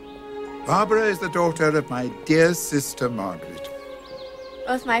Barbara is the daughter of my dear sister, Margaret.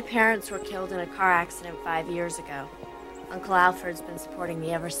 Both my parents were killed in a car accident 5 years ago. Uncle Alfred's been supporting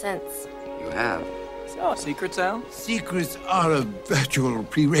me ever since. You have? So, secrets out? Secrets are a virtual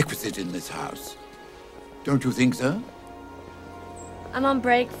prerequisite in this house. Don't you think so? I'm on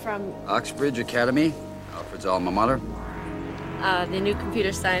break from Oxbridge Academy, Alfred's alma mater. the new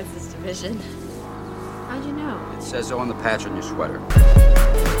computer sciences division. How'd you know? It says so on the patch on your sweater.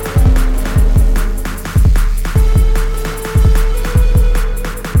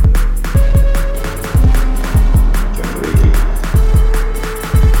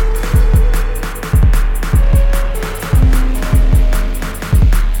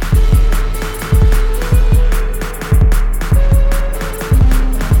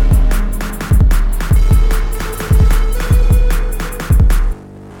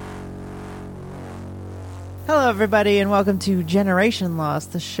 Hello, everybody, and welcome to Generation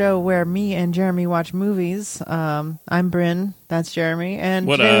Lost, the show where me and Jeremy watch movies. I'm Bryn, that's Jeremy, and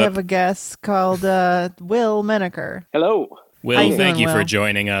today we have a guest called Will Menaker. Hello. Will, thank you Will? for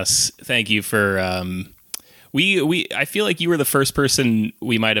joining us. Thank you for I feel like you were the first person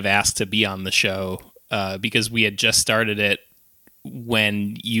we might have asked to be on the show because we had just started it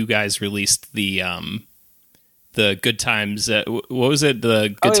when you guys released the Good Times. What was it?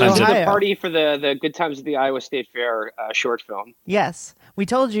 The Good Times. It was Ohio. the party for the Good Times at the Iowa State Fair short film. Yes, we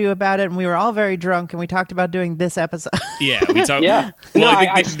told you about it, and we were all very drunk, and we talked about doing this episode. Yeah, we talked. Yeah. Well, No,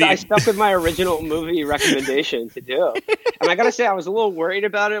 I I stuck with my original movie recommendation to do. And I got to say, I was a little worried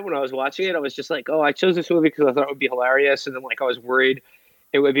about it when I was watching it. I was just like, oh, I chose this movie because I thought it would be hilarious. And then, like, I was worried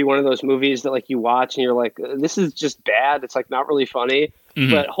it would be one of those movies that, like, you watch and you're like, this is just bad. It's, like, not really funny. Mm-hmm.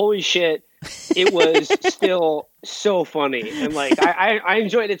 But holy shit, it was still so funny. And, like, I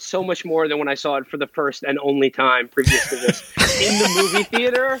enjoyed it so much more than when I saw it for the first and only time previous to this in the movie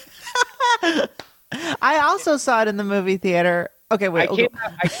theater. I also saw it in the movie theater. Okay, wait.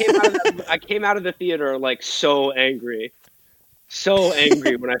 I came out of the theater like so angry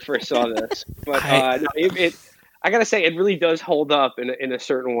when I first saw this. But no, I gotta say, it really does hold up in a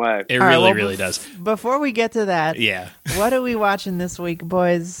certain way. It All right, really, well, really does. Before we get to that, Yeah. what are we watching this week,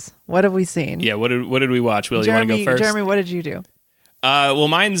 boys? What have we seen? Yeah. What did we watch? Will, you want to go first? Jeremy, what did you do? Well,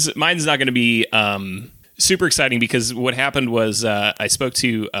 mine's not going to be super exciting because what happened was I spoke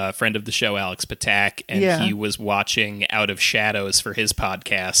to a friend of the show, Alex Patak, and Yeah. he was watching Out of Shadows for his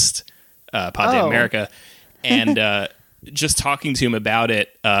podcast, Pod Day America, and just talking to him about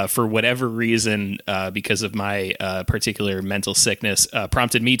it for whatever reason, because of my particular mental sickness,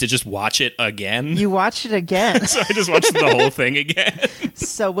 prompted me to just watch it again. You watched it again. So I just watched the whole thing again.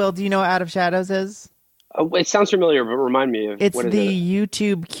 So, Will, do you know what Out of Shadows is? It sounds familiar, but remind me of It's what is the it?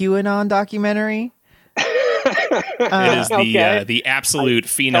 YouTube QAnon documentary. It is Okay. the absolute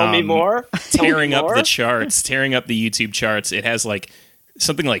phenom. Tell me more. Tearing Tell me up more. the charts, tearing up the YouTube charts. It has like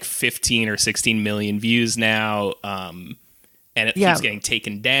something like 15 or 16 million views now, and it Yeah. keeps getting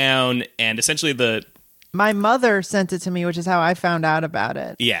taken down. And essentially, My mother sent it to me, which is how I found out about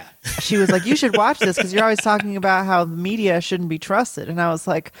it. yeah, She was like, you should watch this because you're always talking about how the media shouldn't be trusted. And I was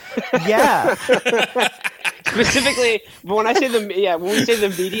like, yeah. Specifically, but when we say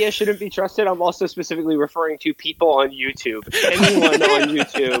the media shouldn't be trusted, I'm also specifically referring to people on YouTube. Anyone on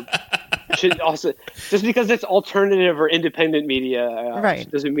YouTube should also, just because it's alternative or independent media, Right.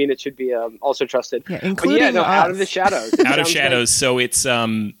 doesn't mean it should be also trusted. Yeah, But including Out us. of the Shadows. It Out of sounds Shadows. So it's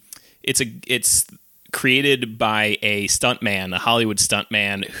created by a stuntman, a Hollywood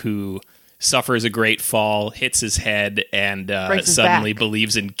stuntman who suffers a great fall, hits his head, and Breaks his suddenly back.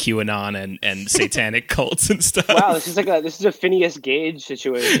 believes in QAnon and satanic cults and stuff. Wow, this is a Phineas Gage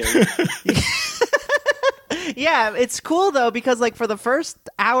situation. Yeah, it's cool though because like for the first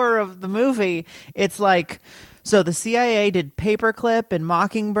hour of the movie, it's like so the CIA did Paperclip and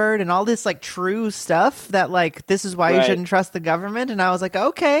Mockingbird and all this like true stuff that like this is why you Right. shouldn't trust the government, and I was like,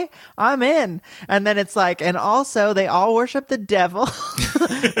 okay, I'm in. And then it's like, and also they all worship the devil,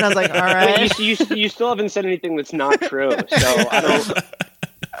 and I was like, all right. But you still haven't said anything that's not true, so I don't.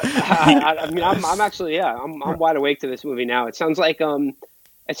 I mean, I'm actually, I'm wide awake to this movie now. It sounds like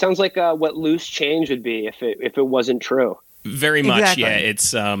what Loose Change would be if it wasn't true. Very much, Exactly.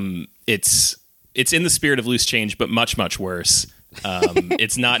 yeah. It's in the spirit of Loose Change, but much, much worse.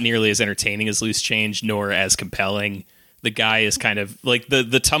 It's not nearly as entertaining as Loose Change, nor as compelling. The guy is kind of like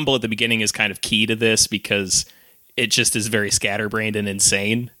the tumble at the beginning is kind of key to this because it just is very scatterbrained and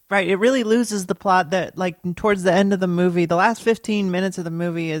insane. Right. It really loses the plot that, like, towards the end of the movie, the last 15 minutes of the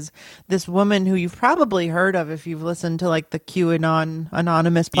movie is this woman who you've probably heard of if you've listened to, like, the QAnon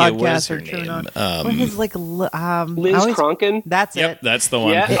Anonymous podcast or TrueAnon. What is, like, Liz Cronkin? That's Yep, it. that's the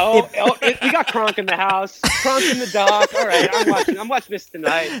one. Yeah. We got Kronk in the house. Kronk in the dock. All right, I'm watching this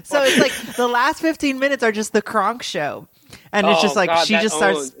tonight. So it's like the last 15 minutes are just the Kronk show. And it's just like, God, she just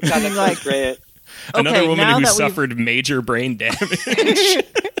starts being like, great. Another woman now who that suffered major brain damage.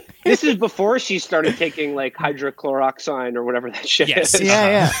 This is before she started taking like hydrochloroxine or whatever that shit Yes. is.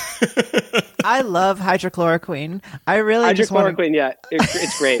 Yeah. I love hydrochloroquine. I really just want to... Hydrochloroquine, yeah,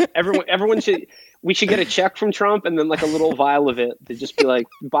 it's great. Everyone should. We should get a check from Trump and then like a little vial of it to just be like,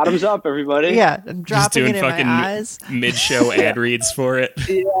 bottoms up, everybody. Yeah, I'm dropping doing it in fucking my eyes. mid-show ad reads for it.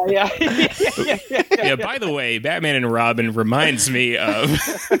 Yeah. Yeah, by the way, Batman and Robin reminds me of...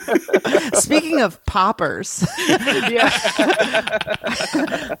 Speaking of poppers,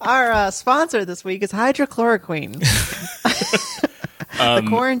 our sponsor this week is hydrochloroquine. The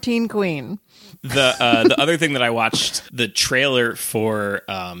quarantine queen. The other thing that I watched, the trailer for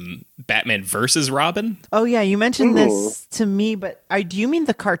Batman versus Robin. Oh yeah, you mentioned this to me, but do you mean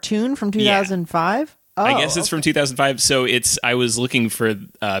the cartoon from 2005? Oh, I guess it's from 2005. So I was looking for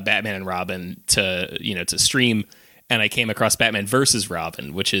Batman and Robin to stream, and I came across Batman versus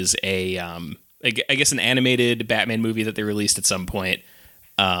Robin, which is I guess an animated Batman movie that they released at some point.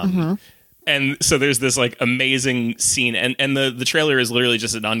 And so there's this like amazing scene, and the trailer is literally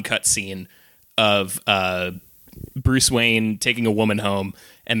just an uncut scene of Bruce Wayne taking a woman home,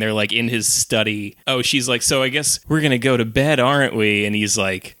 and they're like in his study. Oh, she's like, so I guess we're gonna go to bed, aren't we? And he's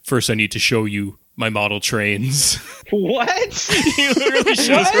like, first I need to show you my model trains. What? He literally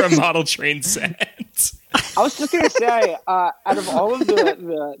shows her a model train set. I was just gonna say, out of all of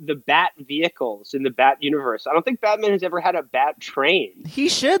the Bat vehicles in the Bat universe, I don't think Batman has ever had a Bat train. He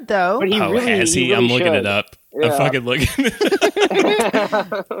should though. But has he? really I'm looking should. it up. Yeah. I'm fucking looking.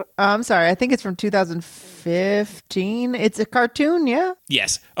 I'm sorry. I think it's from 2015. It's a cartoon, yeah?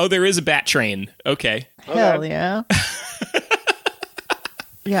 Yes. Oh, there is a Bat train. Okay. Hell yeah.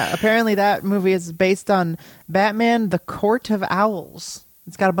 Yeah, apparently that movie is based on Batman, The Court of Owls.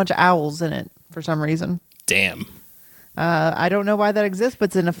 It's got a bunch of owls in it for some reason. Damn. I don't know why that exists, but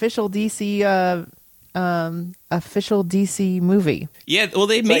it's an official DC movie. Yeah, well,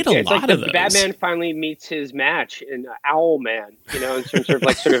 they made a lot of those. Batman finally meets his match in Owlman, in terms of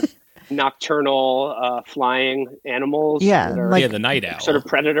like sort of nocturnal flying animals. Yeah, like the night owl. Sort of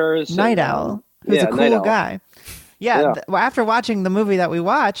predators. Night owl, who's a cool guy. Yeah, after watching the movie that we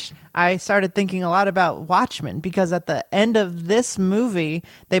watched, I started thinking a lot about Watchmen, because at the end of this movie,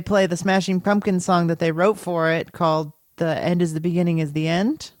 they play the Smashing Pumpkins song that they wrote for it called "The End is the Beginning is the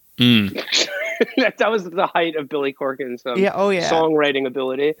End." That was the height of Billy Corgan's songwriting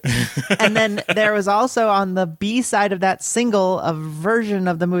ability. And then there was also on the B side of that single a version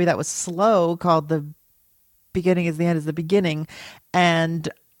of the movie that was slow called "The Beginning is the End is the Beginning." And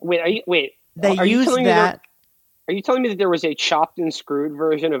they used that. Are you telling me that there was a chopped and screwed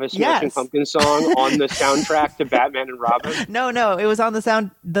version of a Smashing Pumpkins song on the soundtrack to Batman and Robin? No, it was on the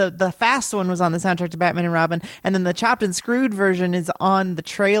sound. The fast one was on the soundtrack to Batman and Robin, and then the chopped and screwed version is on the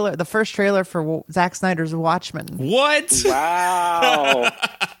trailer, the first trailer for Zack Snyder's Watchmen. What? Wow!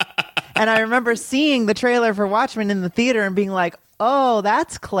 And I remember seeing the trailer for Watchmen in the theater and being like, "Oh,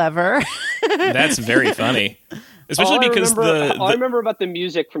 that's clever." That's very funny. Especially because all I remember about the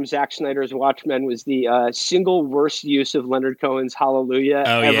music from Zack Snyder's Watchmen was the single worst use of Leonard Cohen's Hallelujah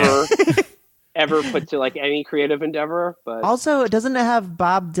ever put to like any creative endeavor. But also, doesn't it have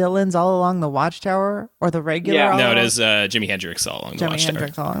Bob Dylan's "All Along the Watchtower" or the regular? Yeah. No, it is Jimi Hendrix "All Along the Watchtower."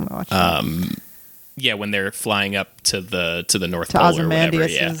 Yeah, when they're flying up to the North Pole or whatever.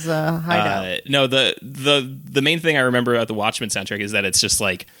 Yeah. Hideout. No, the main thing I remember about the Watchmen soundtrack is that it's just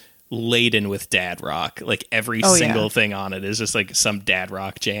like laden with dad rock. Like every single thing on it is just like some dad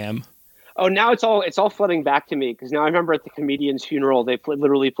rock jam. Oh, now it's all flooding back to me, because now I remember at the comedian's funeral they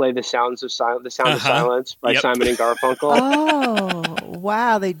literally play "The Sound of Silence" by Simon and Garfunkel. Oh,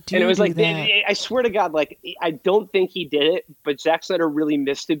 wow, they do. And it was like, that. I swear to God, like I don't think he did it, but Zack Snyder really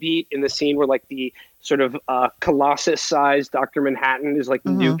missed a beat in the scene where like the sort of Colossus-sized Dr. Manhattan is like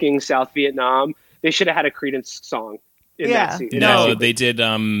nuking South Vietnam. They should have had a Creedence song. They did.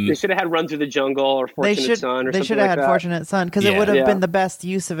 They should have had "Run Through the Jungle" or "Fortunate Son" or something like that. They should have had "Fortunate Son" because it would have been the best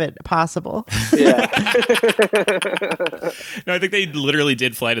use of it possible. Yeah. No, I think they literally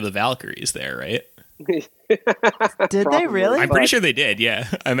did "Fly to the Valkyries" there, right? Did they really? I'm pretty sure they did. Yeah,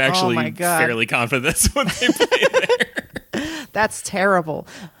 I'm actually fairly confident that's what they played there. That's terrible,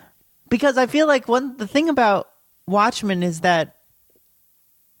 because I feel like the thing about Watchmen is that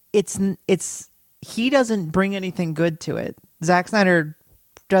he doesn't bring anything good to it. Zack Snyder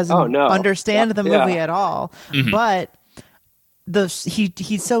doesn't understand the movie at all. Mm-hmm. But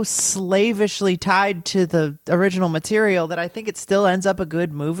he's so slavishly tied to the original material that I think it still ends up a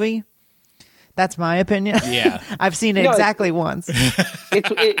good movie. That's my opinion. Yeah, I've seen it exactly once.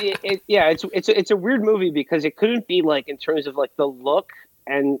 It's a weird movie because it couldn't be like in terms of like the look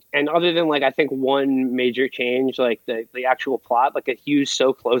and other than like I think one major change, like the actual plot, like it hews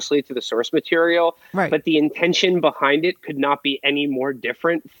so closely to the source material, right? But the intention behind it could not be any more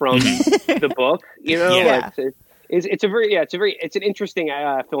different from the book. You know, it's an interesting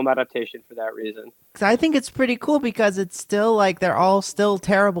film adaptation for that reason. I think it's pretty cool because it's still like they're all still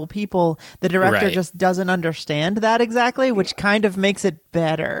terrible people. The director just doesn't understand that exactly, which kind of makes it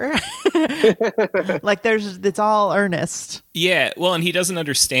better. Like it's all earnest. Yeah, well, and he doesn't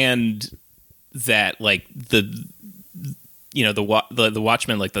understand that like the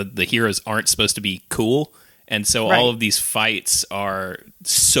Watchmen, like the heroes aren't supposed to be cool. And so all of these fights are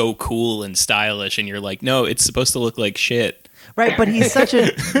so cool and stylish, and you're like, no, it's supposed to look like shit. Right, but he's such a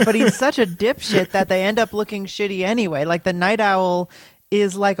dipshit that they end up looking shitty anyway. Like the Night Owl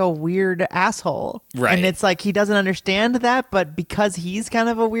is like a weird asshole. Right. And it's like he doesn't understand that, but because he's kind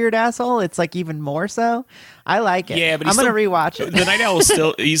of a weird asshole, it's like even more so. I like it. Yeah, but I'm going to rewatch it. The Night Owl is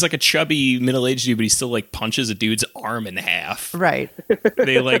still, he's like a chubby middle-aged dude, but he still like punches a dude's arm in half. Right.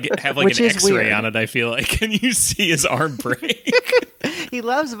 They like have like Which an is X-ray weird. on it, I feel like, and you see his arm break. He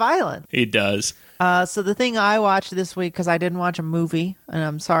loves violence. He does. So the thing I watched this week, because I didn't watch a movie, and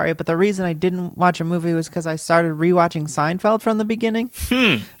I'm sorry, but the reason I didn't watch a movie was because I started rewatching Seinfeld from the beginning.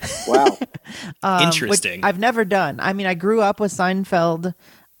 Wow. Interesting. Which I've never done. I mean, I grew up with Seinfeld.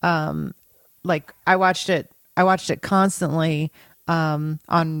 Like I watched it constantly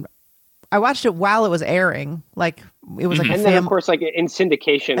I watched it while it was airing. Like it was like and then of course like in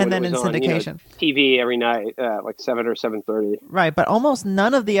syndication, and then it was in syndication, on, TV every night, like 7 or 7:30. Right, but almost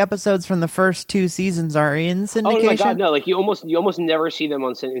none of the episodes from the first 2 seasons are in syndication. Oh my god, no! Like you almost never see them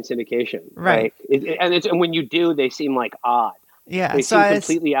in syndication. Right, like, and when you do, they seem like odd. Yeah, they seem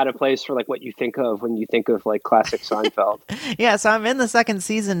completely out of place for like what you think of when you think of like classic Seinfeld. Yeah, so I'm in the second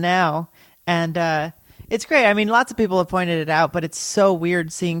season now, and it's great. I mean, lots of people have pointed it out, but it's so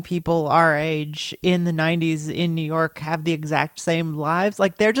weird seeing people our age in the 90s in New York have the exact same lives.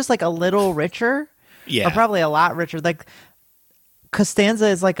 Like, they're just like a little richer. Yeah. Or probably a lot richer. Like, Costanza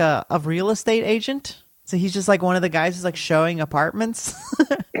is like a real estate agent. So he's just like one of the guys who's like showing apartments.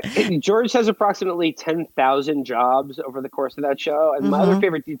 George has approximately 10,000 jobs over the course of that show. And my other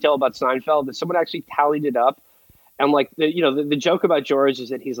favorite detail about Seinfeld is someone actually tallied it up. And like, the joke about George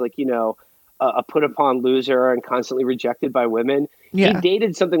is that he's like, a put upon loser and constantly rejected by women. Yeah. He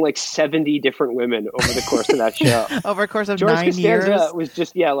dated something like 70 different women over the course of that show. Over the course of George 9 Costanza years. Was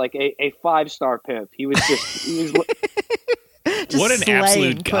just, like a 5-star pimp. He was just what an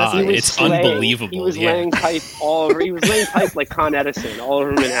absolute god. It's unbelievable. He was laying pipe all over. He was laying pipe like Con Edison all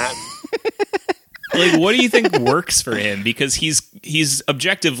over Manhattan. Like, what do you think works for him? Because he's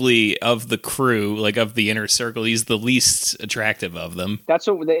objectively of the crew, like of the inner circle, he's the least attractive of them. That's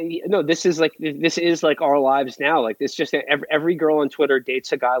what this is like our lives now. Like this, just every girl on Twitter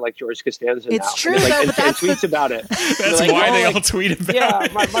dates a guy like George Costanza. It's now. True, and tweets about it. That's like, why they all tweet about it. Yeah,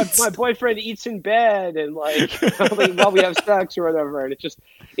 my boyfriend eats in bed and like while we have sex or whatever. And it's just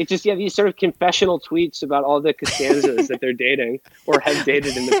these sort of confessional tweets about all the Costanzas that they're dating or have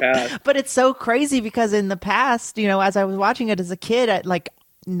dated in the past. But it's so crazy because in the past, as I was watching it as a kid,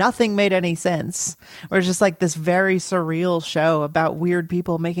 nothing made any sense. Or it's just like this very surreal show about weird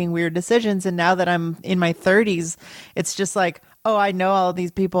people making weird decisions. And now that I'm in my 30s, it's just like, oh, I know all these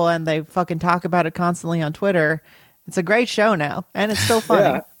people and they fucking talk about it constantly on Twitter. It's a great show now, and it's still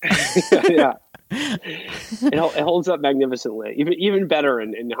funny. Yeah. It holds up magnificently, even better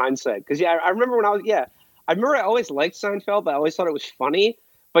in hindsight. Because I remember I always liked Seinfeld, but I always thought it was funny.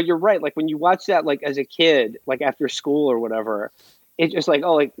 But you're right. Like when you watch that, like as a kid, like after school or whatever, it's just like,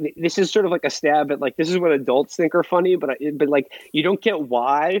 oh, like this is sort of like a stab at like this is what adults think are funny, but like you don't get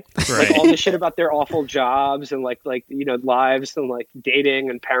why. Right. Like all the shit about their awful jobs and like lives and like dating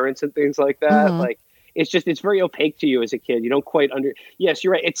and parents and things like that. Mm-hmm. Like it's very opaque to you as a kid. You don't quite Yes,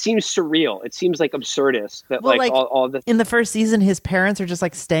 you're right. It seems surreal. It seems like absurdist that all the in the first season, his parents are just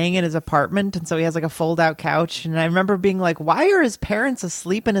like staying in his apartment, and so he has like a fold-out couch. And I remember being like, "Why are his parents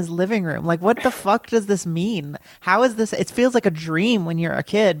asleep in his living room? Like, what the fuck does this mean? How is this?" It feels like a dream when you're a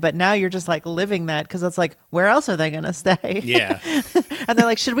kid, but now you're just like living that because it's like, where else are they gonna stay? Yeah, and they're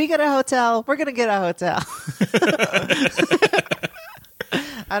like, "Should we get a hotel? We're gonna get a hotel."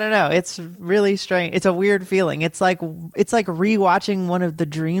 I don't know. It's really strange. It's a weird feeling. It's like rewatching one of the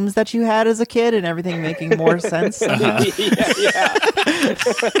dreams that you had as a kid and everything making more sense. Yeah.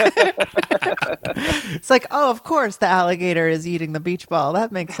 It's like, oh, of course the alligator is eating the beach ball.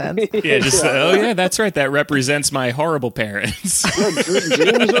 That makes sense. Yeah, just oh yeah, that's right. That represents my horrible parents.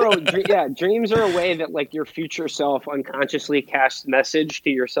 Dreams are a way that like your future self unconsciously casts message to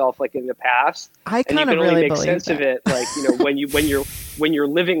yourself like in the past. I kind of really really make believe sense that. of it, like when you're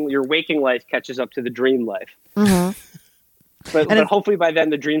living your waking life catches up to the dream life. Mm-hmm. But hopefully by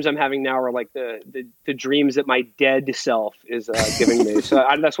then the dreams I'm having now are like the dreams that my dead self is giving me. So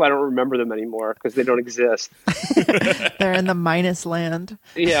that's why I don't remember them anymore, because they don't exist. They're in the minus land.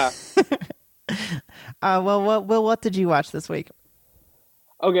 Yeah. What did you watch this week?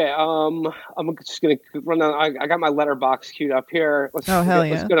 Okay, I'm just gonna run down. I got my letterbox queued up here. Let's go down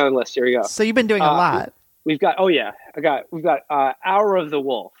the list. Here we go. So you've been doing a lot. We've got Hour of the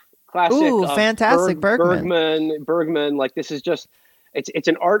Wolf, classic. Ooh, fantastic, Bergman. Like this is just it's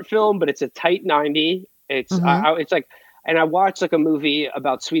an art film, but it's a tight 90. It's it's like, and I watched like a movie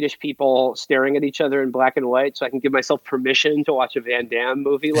about Swedish people staring at each other in black and white, so I can give myself permission to watch a Van Damme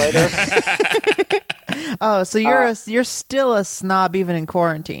movie later. Oh, so you're still a snob even in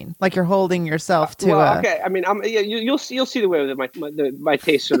quarantine. Like you're holding yourself to. Okay. I mean, you'll see the way that my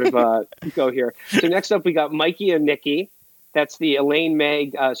tastes sort of go here. So next up, we got Mikey and Nicky. That's the Elaine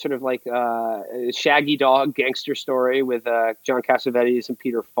May sort of like Shaggy Dog gangster story with John Cassavetes and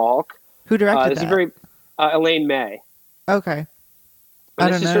Peter Falk. Who directed that? This is very Elaine May. Okay.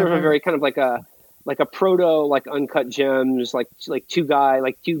 And this is sort of a very kind of like a proto like Uncut Gems, like two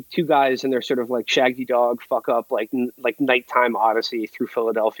guys and their sort of like Shaggy Dog fuck up like nighttime odyssey through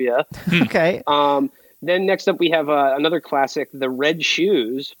Philadelphia. Okay. Then next up we have another classic, The Red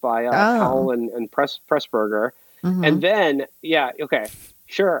Shoes by Powell and Pressburger. Mm-hmm. And then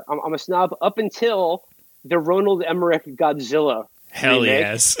sure, I'm a snob up until the Roland Emmerich Godzilla. Hell remake,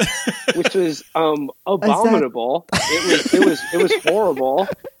 yes. Which was abominable. It was horrible.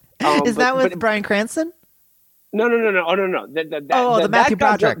 Is that with Bryan Cranston? No. The Matthew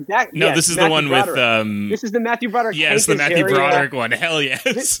Broderick. This is the one Broderick. With. This is the Matthew Broderick. Yes, the Matthew Broderick one. Hell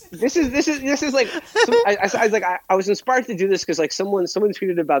yes. This is like. I was inspired to do this because like someone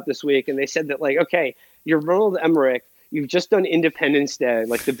tweeted about this week, and they said that like, okay, you're Roland Emmerich. You've just done Independence Day,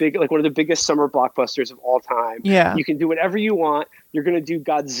 like one of the biggest summer blockbusters of all time. Yeah. You can do whatever you want. You're going to do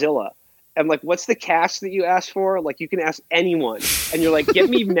Godzilla. And like, what's the cast that you asked for? Like, you can ask anyone. And you're like, get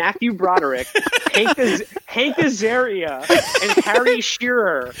me Matthew Broderick, Hank Azaria, and Harry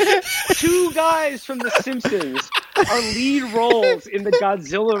Shearer. Two guys from The Simpsons are lead roles in the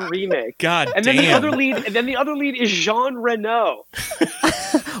Godzilla remake. God and damn. Then the other lead is Jean Reno.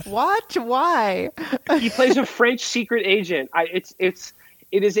 What? Why? He plays a French secret agent. It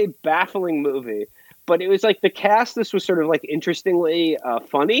is a baffling movie, but it was like the cast. This was sort of like interestingly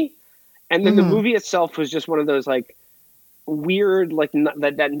funny, and then the movie itself was just one of those like weird like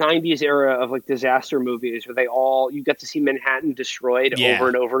that 90s era of like disaster movies where you get to see Manhattan destroyed over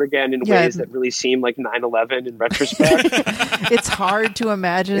and over again in ways that really seem like 9/11 in retrospect. It's hard to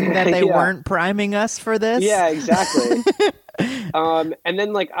imagine that they weren't priming us for this. Yeah, exactly. And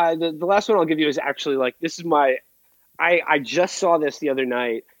then like the last one I'll give you is actually like this is I just saw this the other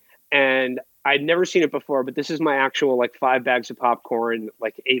night and I'd never seen it before, but this is my actual like 5 bags of popcorn,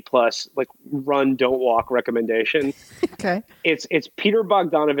 like A+ like run, don't walk recommendation. Okay. It's Peter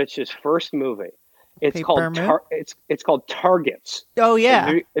Bogdanovich's first movie. It's called Targets. Oh yeah.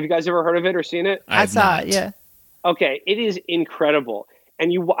 Have you guys ever heard of it or seen it? I saw it. Yeah. Okay, it is incredible.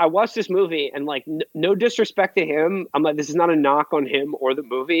 And I watched this movie, and like, no disrespect to him, I'm like, this is not a knock on him or the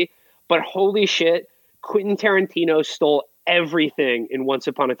movie, but holy shit, Quentin Tarantino stole everything in Once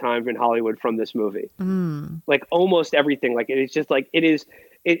Upon a Time in Hollywood from this movie. Like almost everything. Like it's just like it's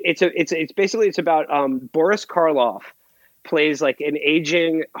basically it's about Boris Karloff plays like an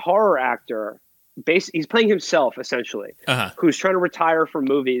aging horror actor. He's playing himself essentially, who's trying to retire from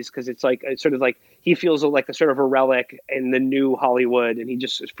movies because it's sort of like he feels like a sort of a relic in the new Hollywood, and he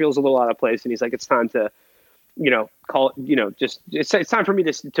just feels a little out of place, and he's like, it's time to, it's time for me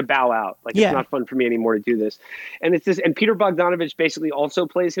to bow out. Like it's not fun for me anymore to do this. And it's this, and Peter Bogdanovich basically also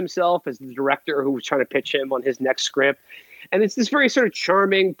plays himself as the director who was trying to pitch him on his next script, and it's this very sort of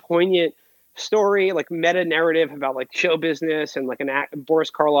charming, poignant story, like meta narrative about like show business and like Boris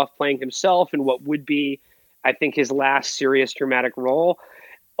Karloff playing himself in what would be, I think, his last serious dramatic role.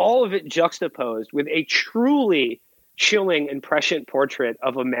 All of it juxtaposed with a truly chilling and prescient portrait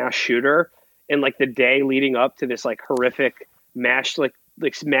of a mass shooter in like the day leading up to this like horrific mass like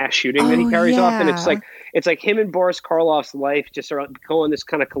like mass shooting that he carries off, and it's like him and Boris Karloff's life just are go on this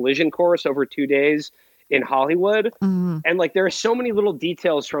kind of collision course over 2 days in Hollywood, and like there are so many little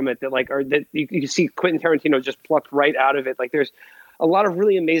details from it that like are that you can see Quentin Tarantino just plucked right out of it. Like there's a lot of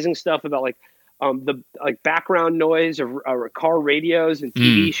really amazing stuff about like the like background noise of car radios and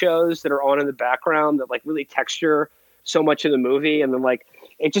TV shows that are on in the background that like really texture so much of the movie, and then like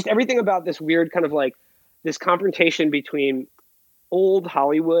it just everything about this weird kind of like this confrontation between old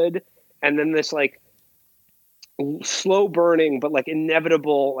Hollywood and then this like slow burning but like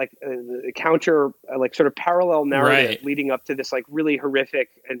inevitable like counter like sort of parallel narrative leading up to this like really horrific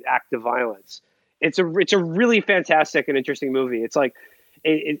and act of violence. It's a really fantastic and interesting movie. It's like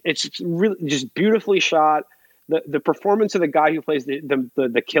it's really just beautifully shot. The performance of the guy who plays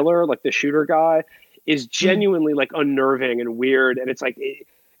the killer, like the shooter guy, is genuinely like unnerving and weird, and it's like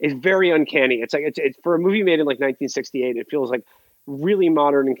it's very uncanny. It's like it's for a movie made in like 1968. It feels like really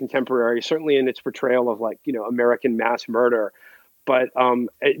modern and contemporary, certainly in its portrayal of like, you know, American mass murder. But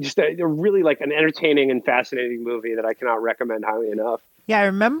just a really like an entertaining and fascinating movie that I cannot recommend highly enough. Yeah, I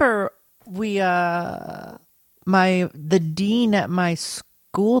remember we the dean at my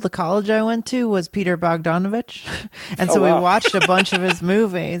school, the college I went to, was Peter Bogdanovich, and so we watched a bunch of his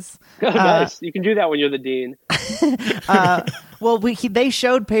movies. Oh, nice. You can do that when you're the dean. Well, they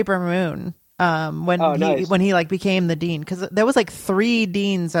showed Paper Moon when he like became the dean, because there was like 3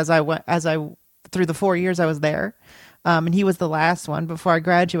 deans as I through the 4 years I was there, and he was the last one before I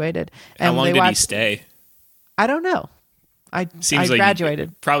graduated. And how long did he stay? I don't know. I graduated.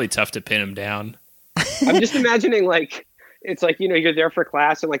 Like probably tough to pin him down. I'm just imagining like it's like, you know, you're there for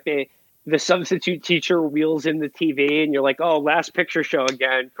class and like the substitute teacher wheels in the TV and you're like, oh, Last Picture Show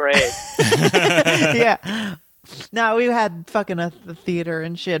again. Great. Yeah. No, we had fucking a theater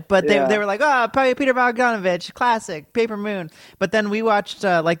and shit, but they were like, oh, probably Peter Bogdanovich, classic, Paper Moon. But then we watched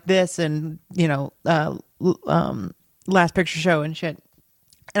like this and, you know, Last Picture Show and shit.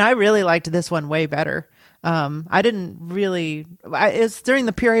 And I really liked this one way better. I didn't really, it's during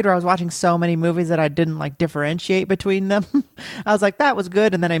the period where I was watching so many movies that I didn't like differentiate between them. I was like, that was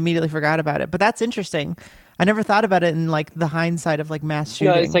good. And then I immediately forgot about it, but that's interesting. I never thought about it in like the hindsight of like mass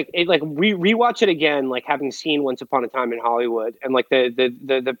shooting. No, it's like rewatch it again, like having seen Once Upon a Time in Hollywood, and like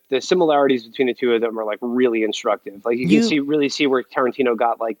the similarities between the two of them are like really instructive. Like you can really see where Tarantino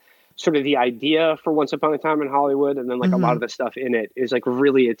got like sort of the idea for Once Upon a Time in Hollywood, and then like a lot of the stuff in it is like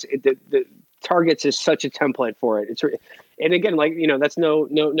really the Targets is such a template for it. And again, like, you know, that's no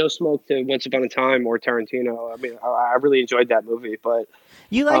smoke to Once Upon a Time or Tarantino. I mean, I really enjoyed that movie, but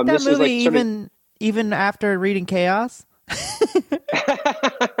you like that movie like even after reading Chaos?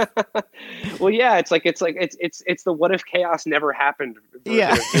 Well, yeah, it's the what if chaos never happened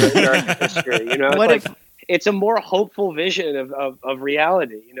version of American history, you know? It's a more hopeful vision of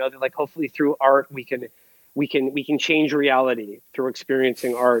reality, you know, that like hopefully through art we can change reality through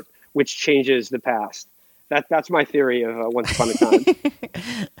experiencing art, which changes the past. That's my theory of Once Upon a Time.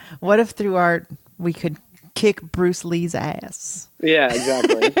 What if through art we could kick Bruce Lee's ass? Yeah,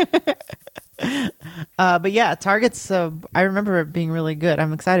 exactly. But yeah, Target's. I remember it being really good.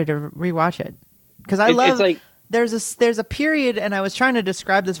 I'm excited to rewatch it because I love. It's like, there's a period, and I was trying to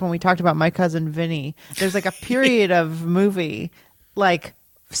describe this when we talked about My Cousin Vinny. There's like a period of movie, like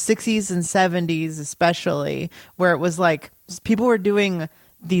 60s and 70s especially, where it was like people were doing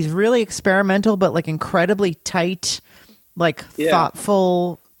these really experimental but like incredibly tight, like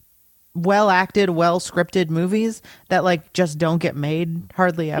thoughtful, well acted, well scripted movies that like just don't get made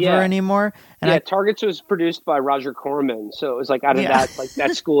hardly ever anymore. And Targets was produced by Roger Corman, so it was like out of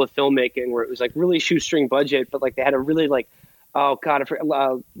that school of filmmaking where it was like really shoestring budget, but like they had a really like, oh god,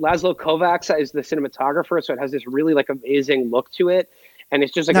 Laszlo Kovacs is the cinematographer, so it has this really like amazing look to it, and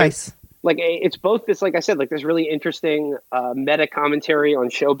it's just like nice. It's both this, like I said, like this really interesting meta commentary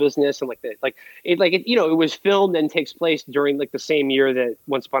on show business, and it was filmed and takes place during like the same year that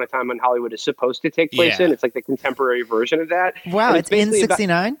Once Upon a Time in Hollywood is supposed to take place in. It's like the contemporary version of that. Wow, it's in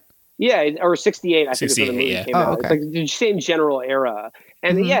 69? Yeah, or 68, I think is when the movie came out. Okay. It's like the same general era.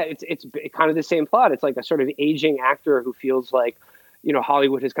 And it's kind of the same plot. It's like a sort of aging actor who feels like, you know,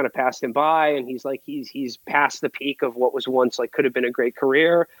 Hollywood has kind of passed him by, and he's like he's past the peak of what was once like could have been a great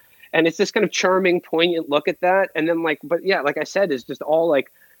career. And it's this kind of charming, poignant look at that. And then like I said, is just all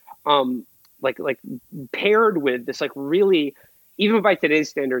like paired with this like really, even by today's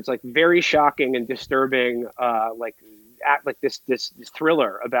standards, like very shocking and disturbing, this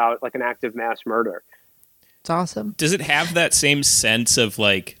thriller about like an active mass murder. It's awesome. Does it have that same sense of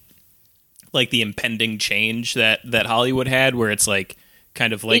like the impending change that Hollywood had, where it's like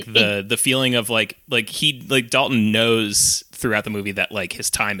kind of like the feeling of like Dalton knows throughout the movie that like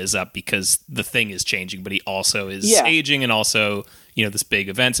his time is up because the Thing is changing, but he also is aging, and also, you know, this big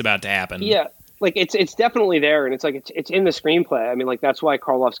event's about to happen. Yeah. Like it's definitely there, and it's like it's in the screenplay. I mean, like that's why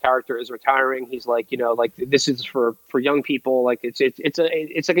Karloff's character is retiring. He's like, you know, like this is for young people. Like it's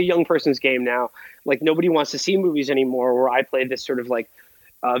like a young person's game now. Like nobody wants to see movies anymore. Where I played this sort of like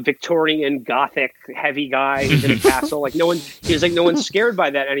Victorian Gothic heavy guy who's in a castle. Like no one's scared by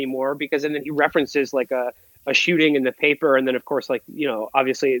that anymore, because and then he references like a shooting in the paper, and then of course, like, you know,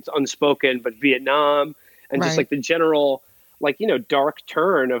 obviously it's unspoken, but Vietnam and just like the general, like, you know, dark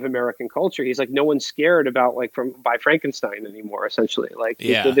turn of American culture. He's like, no one's scared about like by Frankenstein anymore, essentially. Like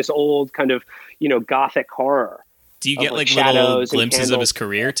this old kind of, you know, Gothic horror. Do you get like little glimpses of his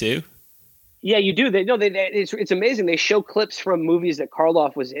career too? Yeah, you do. It's amazing. They show clips from movies that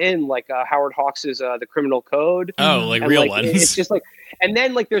Karloff was in, like Howard Hawks's The Criminal Code. Oh, like real ones. It's just like, and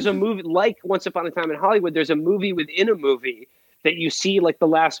then like there's a movie like Once Upon a Time in Hollywood. There's a movie within a movie that you see, like the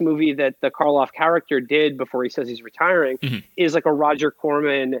last movie that the Karloff character did before he says he's retiring is like a Roger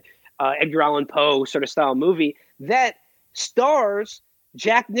Corman, Edgar Allan Poe sort of style movie that stars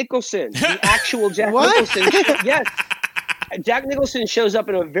Jack Nicholson, the actual Jack Nicholson. Yes. Jack Nicholson shows up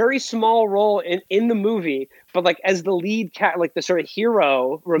in a very small role in the movie, but like as the lead like the sort of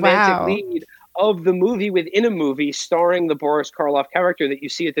hero, romantic lead of the movie within a movie, starring the Boris Karloff character that you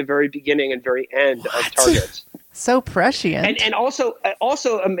see at the very beginning and very end of Targets. So prescient. And also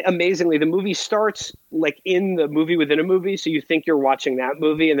amazingly, the movie starts like in the movie within a movie, so you think you're watching that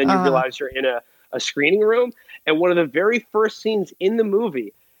movie, and then you realize you're in a screening room. And one of the very first scenes in the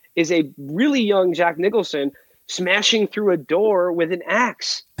movie is a really young Jack Nicholson smashing through a door with an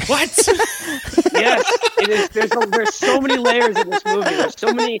axe. What? Yes, it is. There's so many layers in this movie. There's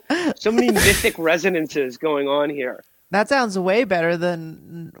so many mythic resonances going on here. That sounds way better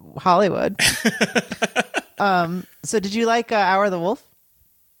than Hollywood. So did you like Hour of the Wolf?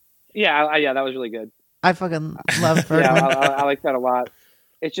 Yeah, that was really good. I fucking love Bergman. Yeah, I like that a lot.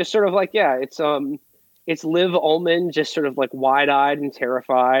 It's just sort of like, it's Liv Ullmann just sort of like wide-eyed and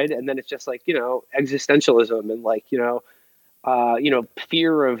terrified, and then it's just like, you know, existentialism and like, you know,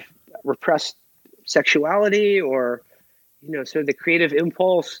 fear of repressed sexuality, or, you know, sort of the creative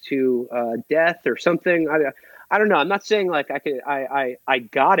impulse to death or something. I don't know. I'm not saying like I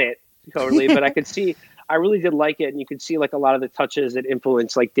got it totally, but I could see. I really did like it, and you could see like a lot of the touches that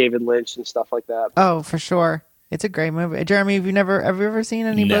influence like David Lynch and stuff like that. Oh, for sure. It's a great movie. Jeremy, have you ever seen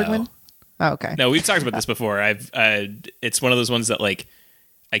any Bergman? Oh, okay. No, we've talked about this before. It's one of those ones that like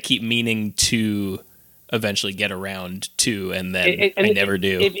I keep meaning to eventually get around to, and then I never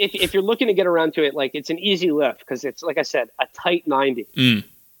do. If you're looking to get around to it, like it's an easy lift because it's, like I said, a tight 90.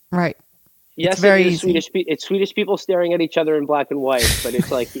 Right. Yes, it's very easy. It's Swedish people staring at each other in black and white, but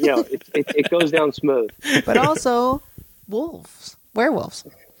it's like, you know, it goes down smooth. But also werewolves.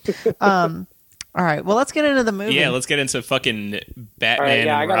 All right, well, let's get into the movie. Yeah, let's get into fucking Batman. Right,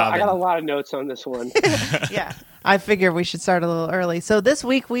 yeah, and Robin. I got a lot of notes on this one. Yeah, I figure we should start a little early. So this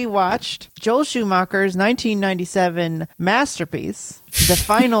week we watched Joel Schumacher's 1997 masterpiece, the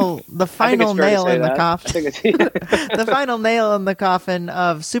final nail in the coffin. The final nail in the coffin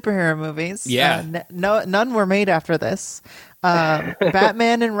of superhero movies. Yeah, none were made after this.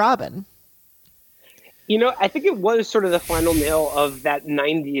 Batman and Robin. You know, I think it was sort of the final nail of that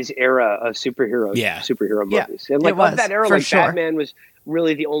 90s era of superhero movies. Yeah, and like of that era, like sure. Batman was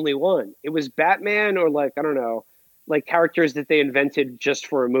really the only one. It was Batman or like, I don't know, like characters that they invented just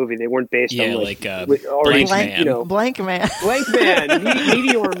for a movie. They weren't based on like Blank Man. You know, Blank Man.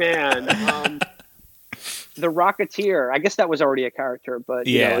 Meteor Man. The Rocketeer. I guess that was already a character, but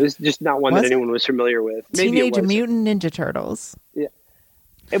you know, it was just not one that anyone was familiar with. Maybe Teenage Mutant Ninja Turtles. Yeah.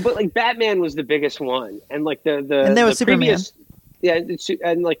 But like Batman was the biggest one, and like and there was previous,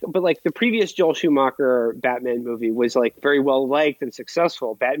 and like, but like the previous Joel Schumacher Batman movie was like very well liked and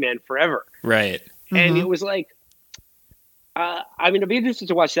successful. Batman Forever, right? And it was like, I mean, I'd be interested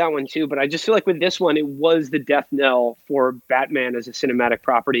to watch that one too. But I just feel like with this one, it was the death knell for Batman as a cinematic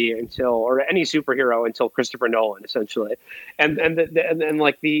property or any superhero until Christopher Nolan, essentially, and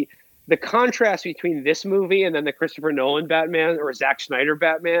like the contrast between this movie and then the Christopher Nolan Batman or Zack Snyder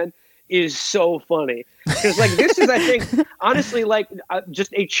Batman is so funny. Because like this is, I think, honestly, like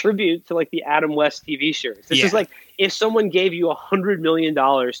just a tribute to like the Adam West TV series. This is like if someone gave you $100 million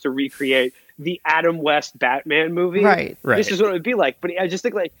to recreate the Adam West Batman movie. Right. This is what it would be like. But I just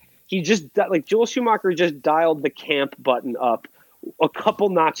think like Joel Schumacher just dialed the camp button up a couple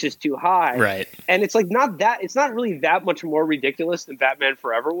notches too high. Right. And it's like it's not really that much more ridiculous than Batman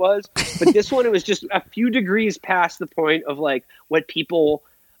Forever was. But this one, it was just a few degrees past the point of like what people,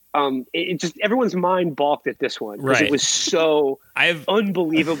 it just, everyone's mind balked at this one. Because it was so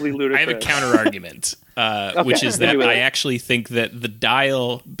unbelievably ludicrous. I have a counter argument, which is that I actually think that the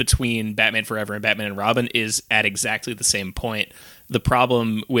dial between Batman Forever and Batman and Robin is at exactly the same point. The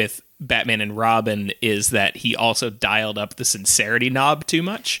problem with Batman and Robin is that he also dialed up the sincerity knob too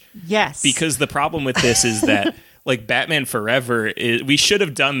much. Yes. Because the problem with this is that, like, Batman Forever, we should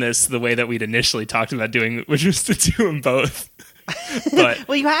have done this the way that we'd initially talked about doing, which was to do them both. But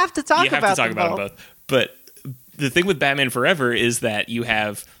well, you have to talk about them both. But the thing with Batman Forever is that you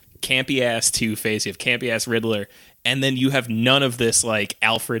have campy-ass Two-Face, you have campy-ass Riddler, and then you have none of this, like,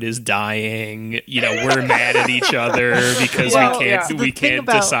 Alfred is dying, we're mad at each other because we can't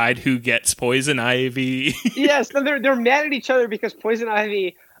decide who gets Poison Ivy. Yes, no, they're mad at each other because Poison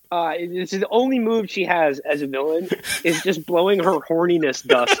Ivy, this is the only move she has as a villain, is just blowing her horniness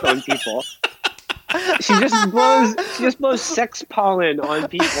dust on people. She just blows sex pollen on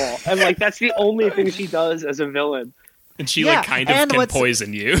people, and like that's the only thing she does as a villain. And she kind of can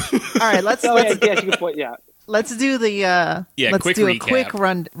poison you. All right, let's she can let's do the quick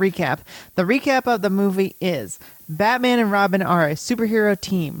run recap. The recap of the movie is Batman and Robin are a superhero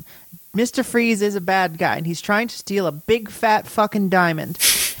team. Mr. Freeze is a bad guy, and he's trying to steal a big fat fucking diamond.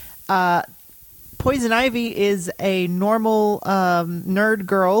 Poison Ivy is a normal nerd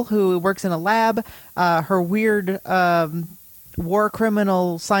girl who works in a lab. Her weird war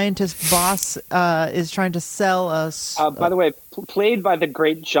criminal scientist boss is trying to sell us. By the way, played by the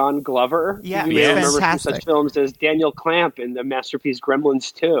great John Glover. Yeah, you may remember from such films as Daniel Clamp in the masterpiece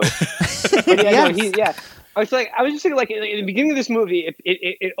Gremlins 2. I was just thinking, like, in the beginning of this movie,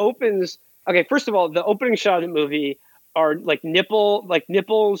 it opens. Okay, first of all, the opening shot of the movie are like nipples,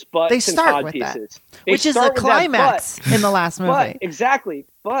 butts, and cod pieces. Which is the climax in the last movie. Exactly.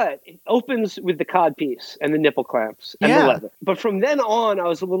 But it opens with the cod piece and the nipple clamps and the leather. But from then on, I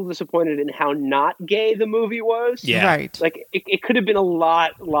was a little disappointed in how not gay the movie was. Yeah. Right. Like, it could have been a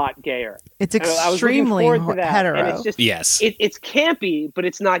lot gayer. It's extremely hetero. And it's just, yes. It's campy, but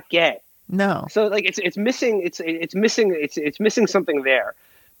it's not gay. No. So, like, it's missing something there.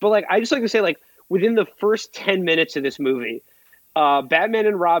 But, like, I just like to say, like, within the first 10 minutes of this movie, Batman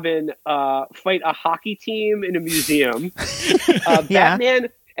and Robin fight a hockey team in a museum. Batman,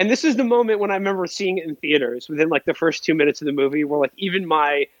 and this is the moment when I remember seeing it in theaters within like the first 2 minutes of the movie, where like even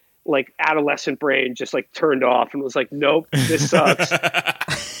my like adolescent brain just like turned off and was like, nope, this sucks.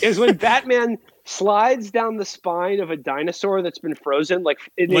 Is when Batman slides down the spine of a dinosaur that's been frozen, like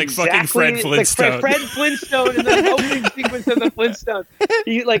fucking Fred Flintstone. Like Fred Flintstone in the opening sequence of the Flintstones.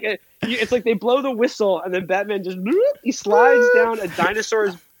 It's like they blow the whistle, and then Batman just he slides down a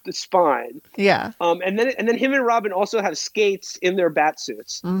dinosaur's spine. Yeah. And then him and Robin also have skates in their bat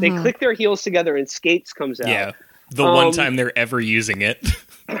suits. Mm-hmm. They click their heels together, and skates comes out. Yeah. The one time they're ever using it.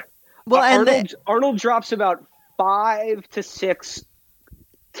 Well, Arnold drops about 5 to 6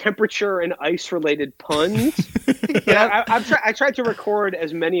 temperature and ice related puns. I tried to record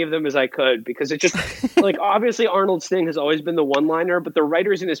as many of them as I could, because it just like, obviously Arnold's thing has always been the one-liner, but the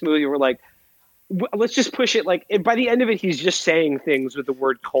writers in this movie were like, let's just push it. Like, by the end of it, he's just saying things with the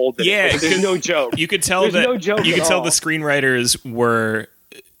word cold in it. Like, there's no joke. You could tell the screenwriters were,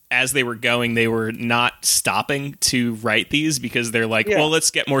 as they were going, they were not stopping to write these, because they're like, well, let's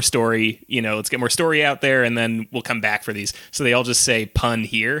get more story, let's get more story out there, and then we'll come back for these. So they all just say pun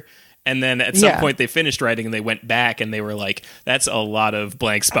here. And then at some point they finished writing and they went back and they were like, that's a lot of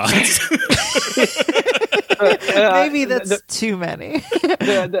blank spots. Maybe that's too many.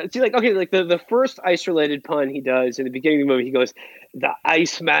 The first ice-related pun he does in the beginning of the movie, he goes, "The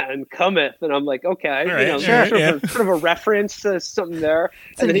Iceman cometh," and I'm like, okay, sort of a reference to something there.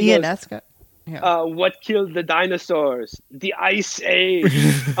 It's an Ian Escott. What killed the dinosaurs? The Ice Age.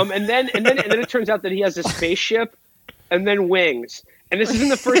 and then it turns out that he has a spaceship and then wings. And this is in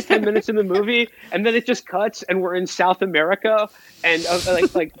the first 10 minutes of the movie, and then it just cuts, and we're in South America, and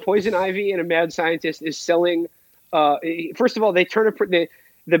like Poison Ivy and a mad scientist is selling. First of all, they turn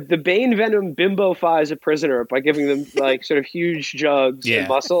the Bane Venom bimbofies a prisoner by giving them like sort of huge jugs and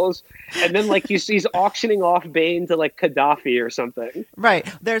muscles, and then like he's auctioning off Bane to like Gaddafi or something. Right.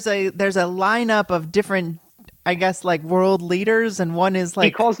 There's a lineup of different, I guess, like world leaders, and one is like,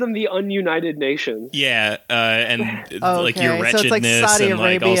 he calls them the Ununited Nations. Yeah, and like your wretchedness, so it's like Saudi Arabia, and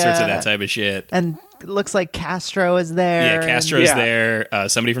like all sorts of that type of shit. And looks like Castro is there. Yeah, Castro's there.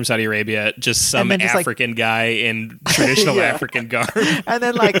 Somebody from Saudi Arabia. Just some African guy in traditional African garb. And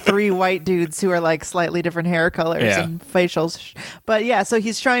then like 3 white dudes who are like slightly different hair colors and facials. But yeah, so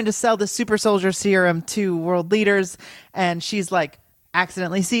he's trying to sell the super soldier serum to world leaders, and she's like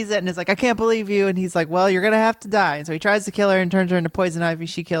accidentally sees it and is like, I can't believe you. And he's like, well, you're gonna have to die. And so he tries to kill her and turns her into Poison Ivy.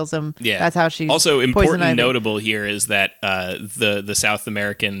 She kills him. Yeah, that's how she also important and notable here is that the South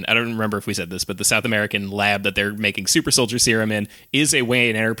American, I don't remember if we said this, but the South American lab that they're making super soldier serum in is a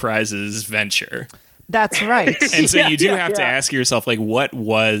Wayne Enterprises venture. That's right. And so you do have to ask yourself, like, what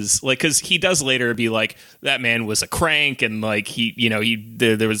was, like, because he does later be like, that man was a crank, and like he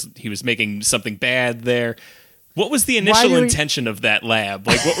was making something bad there. What was the initial intention of that lab?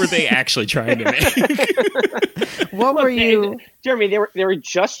 Like, what were they actually trying to make? What were you, Jeremy? They were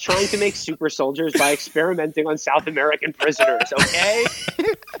just trying to make super soldiers by experimenting on South American prisoners. Okay,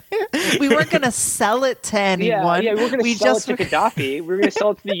 we weren't going to sell it to anyone. Yeah, we were going to sell it to Gaddafi. We were going to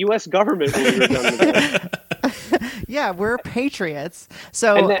sell it to the U.S. government when we were done with it. Yeah, we're patriots.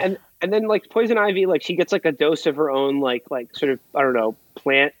 So and then like Poison Ivy, like she gets like a dose of her own like sort of, I don't know,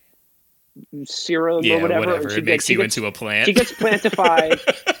 plant serum or whatever. And it makes you into a plant. She gets plantified.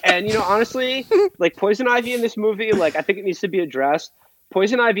 And honestly, like Poison Ivy in this movie, like I think it needs to be addressed.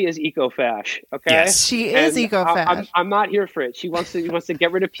 Poison Ivy is eco-fash, okay? Yes, she is eco-fash. I'm not here for it. She wants to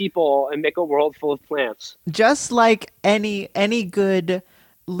get rid of people and make a world full of plants. Just like any good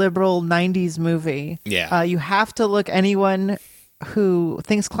liberal 90s movie. Yeah. You have to look anyone who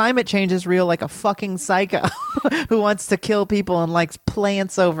thinks climate change is real like a fucking psycho who wants to kill people and likes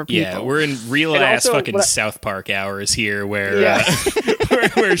plants over people. Yeah, we're in real ass fucking South Park hours here where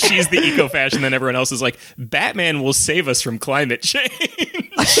where she's the eco-fash and then everyone else is like, Batman will save us from climate change.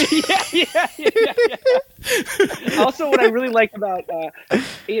 yeah. Also, what I really like about,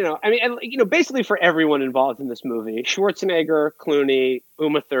 basically for everyone involved in this movie, Schwarzenegger, Clooney,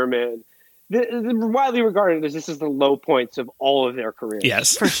 Uma Thurman, they're widely regarded as this is the low points of all of their careers.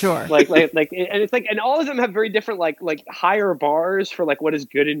 Yes, for sure. And it's like, and all of them have very different like higher bars for like what is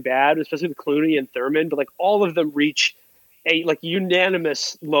good and bad, especially with Clooney and Thurman. But like all of them reach a like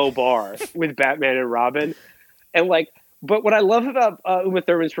unanimous low bar with Batman and Robin, and like. But what I love about Uma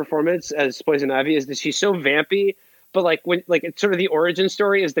Thurman's performance as Poison Ivy is that she's so vampy. But like when like it's sort of the origin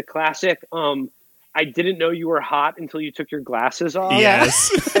story is the classic. I didn't know you were hot until you took your glasses off.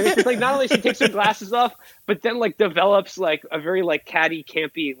 Yes. And it's like not only she takes her glasses off, but then like develops like a very like catty,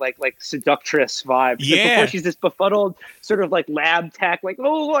 campy, like seductress vibe. Yeah. Before she's this befuddled sort of like lab tech, like,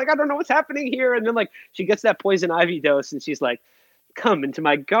 oh, like I don't know what's happening here. And then like she gets that Poison Ivy dose and she's like, come into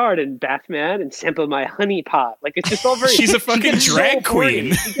my garden, Batman, and sample my honey pot. Like it's just all very. She's a fucking drag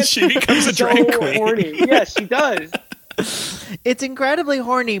queen. She becomes a drag queen. Horny. Yes, she does. It's incredibly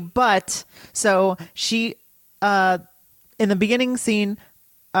horny, but so she in the beginning scene,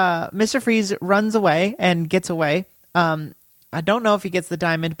 Mr. Freeze runs away and gets away. I don't know if he gets the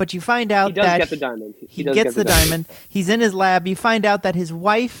diamond, but you find out that he does get the diamond. He gets the diamond. He's in his lab. You find out that his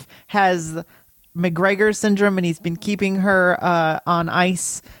wife has McGregor syndrome, and he's been keeping her on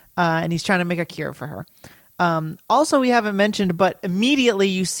ice, and he's trying to make a cure for her. Also, we haven't mentioned, but immediately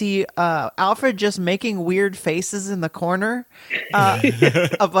you see Alfred just making weird faces in the corner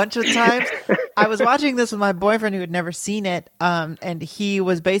a bunch of times. I was watching this with my boyfriend who had never seen it, and he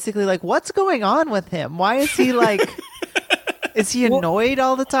was basically like, what's going on with him? Why is he like... Is he annoyed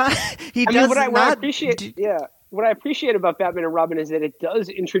all the time? What I appreciate about Batman and Robin is that it does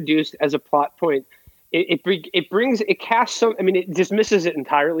introduce as a plot point. It casts some. I mean, it dismisses it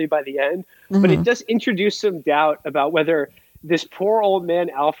entirely by the end, but it does introduce some doubt about whether this poor old man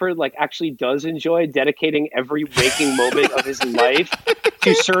Alfred like actually does enjoy dedicating every waking moment of his life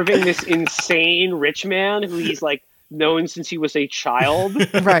to serving this insane rich man who he's like known since he was a child.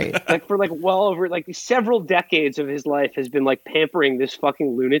 Right. Like for like well over like several decades of his life has been like pampering this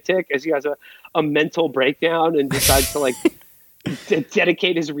fucking lunatic as he has a mental breakdown and decides to like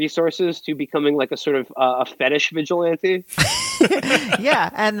dedicate his resources to becoming like a sort of a fetish vigilante. Yeah,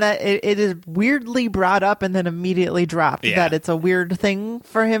 and that it is weirdly brought up and then immediately dropped that it's a weird thing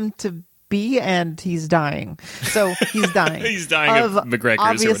for him to be, and he's dying. So he's dying. He's dying of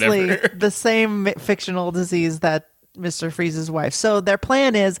McGregor's or whatever. Obviously, the same fictional disease that Mr. Freeze's wife. So their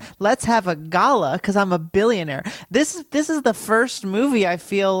plan is, let's have a gala because I'm a billionaire. This is the first movie I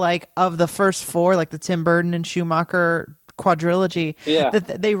feel like of the first four, like the Tim Burton and Schumacher quadrilogy,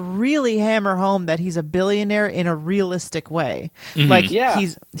 that they really hammer home that he's a billionaire in a realistic way. Like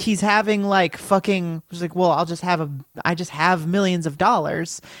he's having like fucking, he's like, well, I just have millions of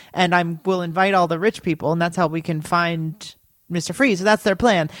dollars and will invite all the rich people, and that's how we can find Mr. Freeze. So that's their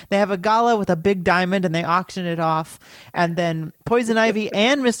plan. They have a gala with a big diamond and they auction it off. And then Poison Ivy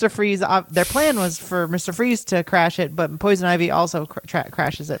and Mr. Freeze, their plan was for Mr. Freeze to crash it, but Poison Ivy also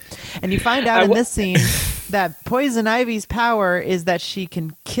crashes it. And you find out in this scene that Poison Ivy's power is that she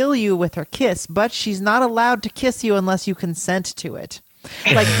can kill you with her kiss, but she's not allowed to kiss you unless you consent to it.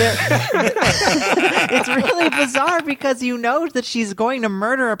 Like it's really bizarre because you know that she's going to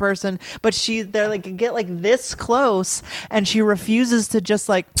murder a person, but they're like get like this close and she refuses to just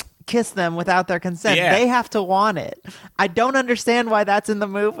like kiss them without their consent. Yeah. They have to want it. I don't understand why that's in the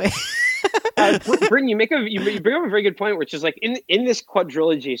movie. Britton, you bring up a very good point, which is like in this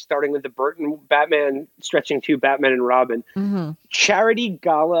quadrilogy, starting with the Burton Batman, stretching to Batman and Robin, charity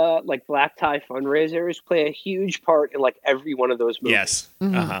gala, like black tie fundraisers play a huge part in like every one of those movies. Yes.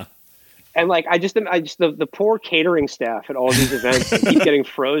 Uh-huh. And like I just the poor catering staff at all these events keep getting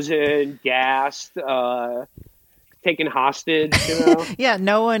frozen, gassed, taken hostage, you know? Yeah,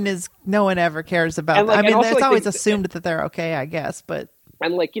 no one ever cares about that. I mean, it's always assumed that they're okay, I guess, but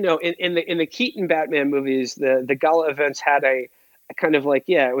and like, you know, in the Keaton Batman movies, the gala events had a kind of like,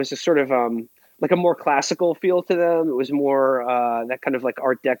 it was a sort of like a more classical feel to them. It was more that kind of like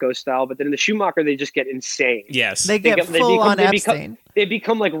Art Deco style. But then in the Schumacher, they just get insane. Yes, they become Epstein. They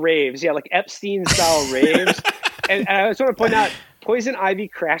become like raves, like Epstein style raves. And I just want to point out, Poison Ivy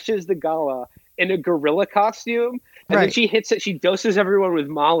crashes the gala in a gorilla costume. And then she hits it. She doses everyone with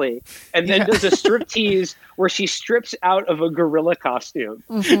Molly, and then does a striptease where she strips out of a gorilla costume.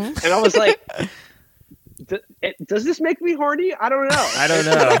 And I was like, "Does this make me horny? I don't know.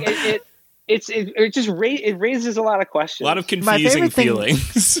 It raises a lot of questions. A lot of confusing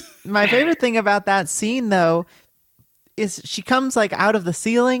feelings. My favorite thing about that scene, though, is she comes like out of the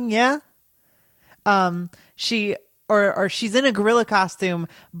ceiling. Yeah. She's in a gorilla costume,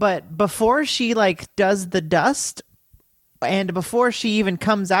 but before she like does the dust. And before she even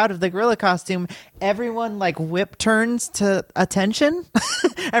comes out of the gorilla costume, everyone like whip turns to attention.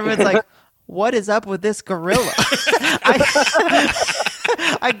 Everyone's like, what is up with this gorilla?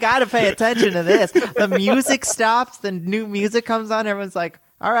 I gotta pay attention to this. The music stops, the new music comes on, everyone's like,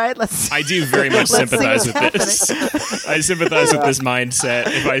 all right, let's I do very much sympathize with this. I sympathize with this mindset.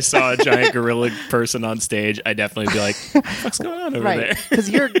 If I saw a giant gorilla person on stage, I'd definitely be like, what's going on over there?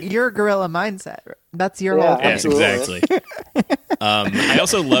 Because your gorilla mindset. That's your whole thing. Yes, exactly. I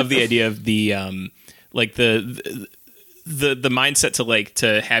also love the idea of the like the mindset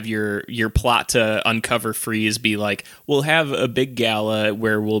to have your plot to uncover Freeze be like, we'll have a big gala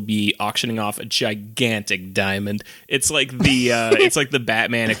where we'll be auctioning off a gigantic diamond. It's like the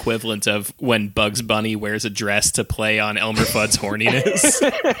Batman equivalent of when Bugs Bunny wears a dress to play on Elmer Fudd's horniness.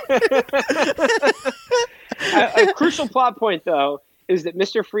 A crucial plot point, though, is that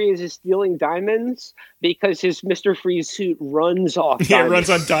Mr. Freeze is stealing diamonds because his Mr. Freeze suit runs off diamonds. Yeah, it runs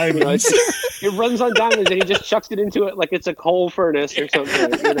on diamonds. You know, it runs on diamonds, and he just chucks it into it like it's a coal furnace or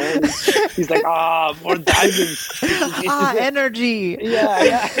something. You know? He's like, more diamonds. Energy.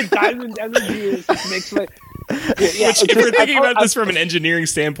 Yeah. Diamond energy makes my... Which, if we're thinking about this from an engineering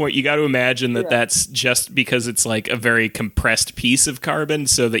standpoint, you got to imagine that that's just because it's like a very compressed piece of carbon,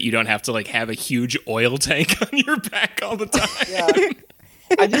 so that you don't have to like have a huge oil tank on your back all the time. Yeah.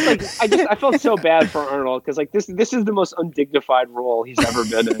 I felt so bad for Arnold because like this is the most undignified role he's ever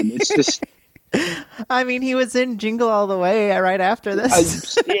been in. It's just. I mean, he was in Jingle All the Way right after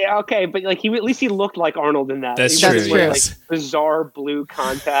this. Okay, but like at least he looked like Arnold in that. That's true. Like bizarre blue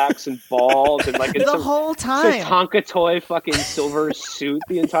contacts and bald and like the whole time. Some Tonka toy fucking silver suit,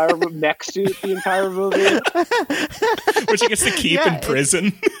 the entire mech suit, the entire movie, which he gets to keep in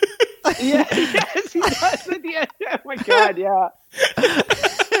prison. Yes, he does at the end. Oh my god, yeah.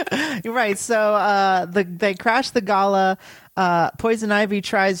 You're right. So they crash the gala. Poison Ivy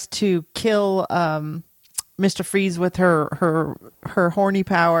tries to kill Mr. Freeze with her horny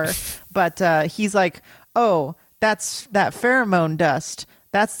power, but he's like, "Oh, that's that pheromone dust.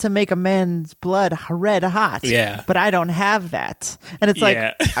 That's to make a man's blood red hot. Yeah, but I don't have that." And it's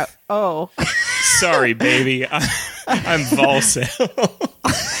like, "Oh, sorry, baby, I'm Volcel."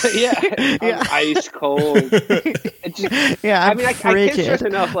 I'm ice cold. I mean, I can't stress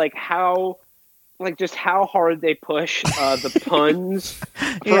enough like how hard they push the puns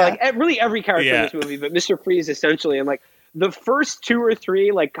for like really every character in this movie, but Mr. Freeze essentially, and like the first two or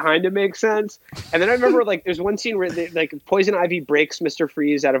three like kind of make sense, and then I remember like there's one scene where like Poison Ivy breaks Mr.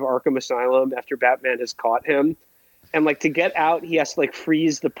 Freeze out of Arkham Asylum after Batman has caught him. And like to get out, he has to like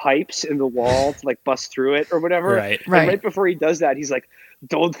freeze the pipes in the wall to like bust through it or whatever. Right. And right before he does that, he's like,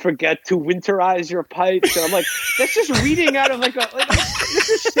 "Don't forget to winterize your pipes." And I'm like, that's just reading out of like this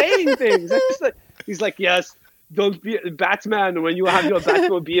is saying things. That's just like, he's like, "Yes, don't be Batman when you have your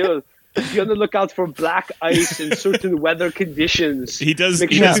Batmobile. Be on the lookout for black ice in certain weather conditions. He does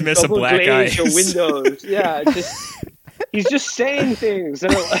miss a black ice. Your windows. Yeah, he's just saying things.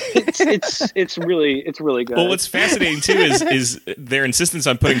 It's really good. Well, what's fascinating too is their insistence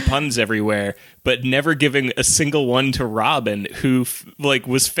on putting puns everywhere, but never giving a single one to Robin, who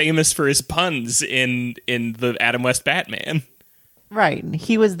was famous for his puns in the Adam West Batman. Right,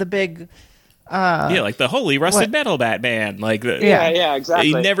 he was the big. Like the holy rusted metal Batman. Yeah, exactly.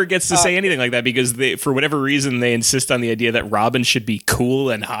 He never gets to say anything like that because for whatever reason, they insist on the idea that Robin should be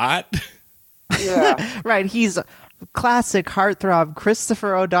cool and hot. Yeah, right. He's classic heartthrob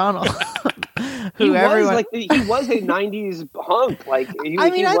Christopher O'Donnell. He was a '90s hunk. I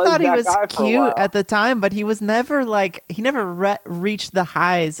thought he was cute at the time, but he was never he never reached the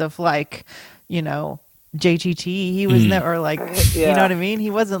highs of JTT. He was never you know what I mean. He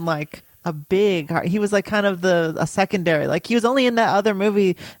wasn't a big. He was kind of a secondary. He was only in that other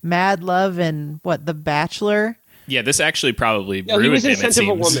movie, Mad Love, and The Bachelor. Yeah, this actually probably ruined he was in him. Scent of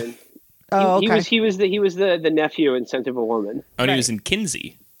a Woman. Oh, okay. He was the nephew in Scent of a Woman. Oh, and he was in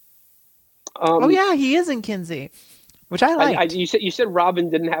Kinsey. He is in Kinsey, which I like. You said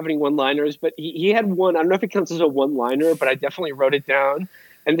Robin didn't have any one-liners, but he had one. I don't know if it counts as a one-liner, but I definitely wrote it down.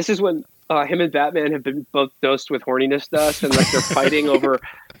 And this is when him and Batman have been both dosed with horniness dust, and they're fighting over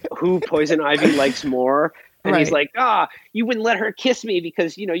who Poison Ivy likes more. And he's like, you wouldn't let her kiss me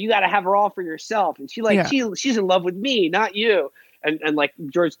because you got to have her all for yourself, and she's in love with me, not you. And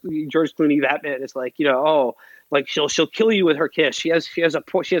George Clooney Batman is she'll kill you with her kiss. She has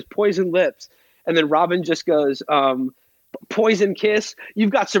poison lips. And then Robin just goes, poison kiss.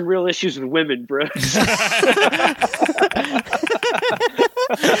 You've got some real issues with women, Bruce.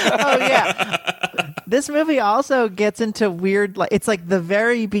 Oh yeah. This movie also gets into weird, it's the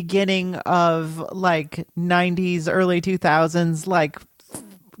very beginning of 90s, early 2000s,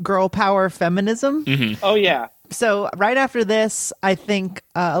 girl power feminism. Mm-hmm. Oh yeah. So right after this, I think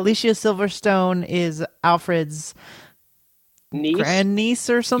Alicia Silverstone is Alfred's grandniece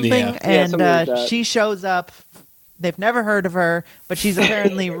or something. Yeah. And something like that. she shows up. They've never heard of her, but she's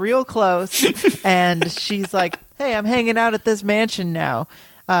apparently real close. And she's like, hey, I'm hanging out at this mansion now.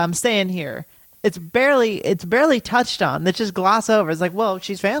 I'm staying here. It's barely touched on. They just gloss over. It's well,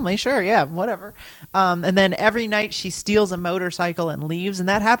 she's family. Sure. Yeah, whatever. And then every night she steals a motorcycle and leaves. And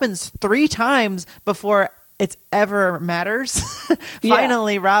that happens 3 times before it ever matters.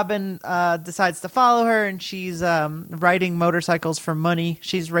 Finally, Robin decides to follow her, and she's riding motorcycles for money.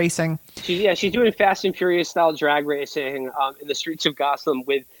 She's racing. She's doing Fast and Furious style drag racing in the streets of Gotham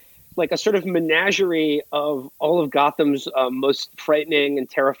with a sort of menagerie of all of Gotham's most frightening and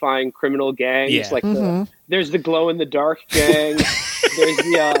terrifying criminal gangs. Yeah. There's the glow in the dark gang. There's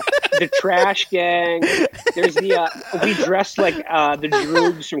the trash gang. There's we dressed like the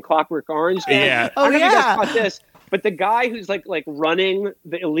Droogs from Clockwork Orange gang. Yeah. I don't know if you guys caught this, but the guy who's running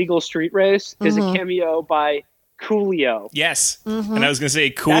the illegal street race is a cameo by Coolio. Yes. And I was going to say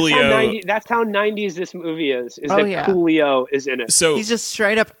Coolio. That's how 90s this movie is Coolio is in it. So he's just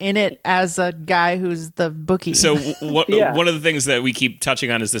straight up in it as a guy who's the bookie. So one of the things that we keep touching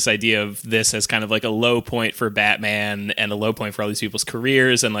on is this idea of this as kind of a low point for Batman and a low point for all these people's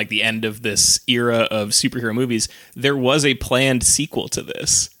careers and the end of this era of superhero movies. There was a planned sequel to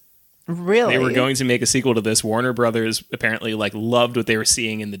this. Really? They were going to make a sequel to this. Warner Brothers apparently loved what they were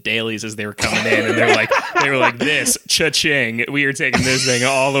seeing in the dailies as they were coming in, and they were like, this, cha-ching, we are taking this thing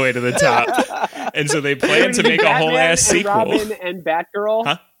all the way to the top. And so they planned to make a whole ass sequel. Robin and Batgirl.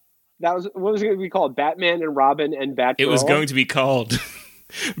 Huh? What was it going to be called? Batman and Robin and Batgirl. It was going to be called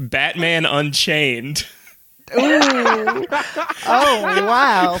Batman Unchained. Ooh. Oh,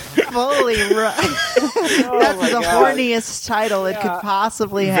 wow. Fully right. That's the horniest title it could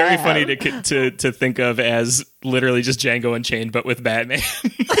possibly have. Very funny to think of as literally just Django Unchained, but with Batman.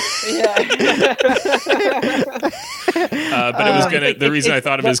 But it was gonna. The reason I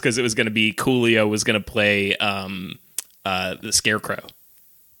thought of it is because it was going to be Coolio was going to play the Scarecrow.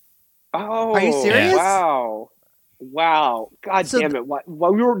 Oh, are you serious? Wow. God damn it.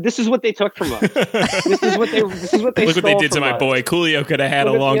 This is what they took from us. This is what they Look what they did to my boy. Coolio could have had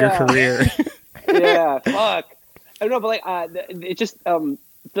a longer career. Yeah, fuck. I don't know, but it just the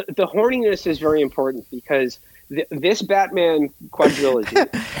horniness is very important because this Batman quadrilogy,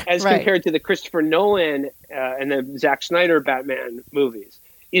 as compared to the Christopher Nolan and the Zack Snyder Batman movies,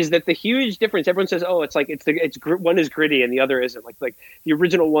 is that the huge difference. Everyone says, "Oh, it's one is gritty and the other isn't." Like the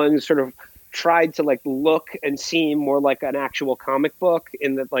original one sort of tried to look and seem more like an actual comic book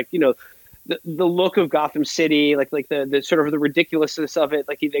in that the look of Gotham City, the sort of the ridiculousness of it,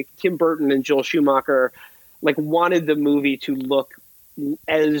 Tim Burton and Joel Schumacher like wanted the movie to look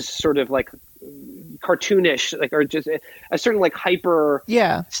as sort of like cartoonish, like, or just a certain like hyper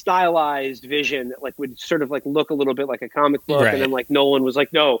stylized vision that like would sort of like look a little bit like a comic book. Right. And then like Nolan was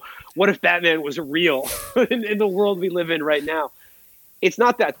like, no, what if Batman was real in the world we live in right now? It's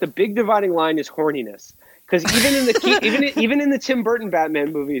not that. The big dividing line is horniness. Because even in the even in the Tim Burton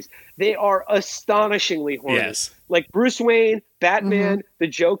Batman movies, they are astonishingly horny. Yes. Like Bruce Wayne, Batman, the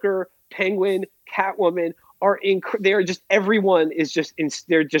Joker, Penguin, Catwoman are they are just, everyone is just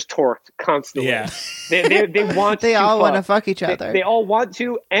they're just torqued constantly. Yeah. They want they to all fuck. want to fuck each other. They all want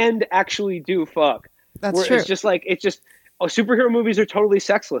to and actually do fuck. That's true. It's just superhero movies are totally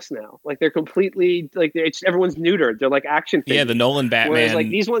sexless now. Like they're completely like everyone's neutered. They're like action figures. Yeah, the Nolan Batman. Whereas like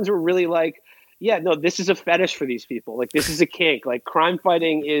these ones were really like, yeah, no, this is a fetish for these people. Like this is a kink. Like crime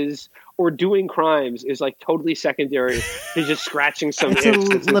fighting or doing crimes is like totally secondary to just scratching some itch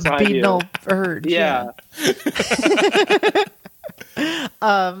that's inside you. Libidinal urge. Yeah.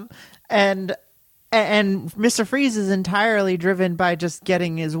 And Mr. Freeze is entirely driven by just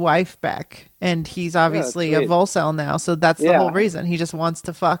getting his wife back, and he's obviously a Volcel now, so that's the whole reason. He just wants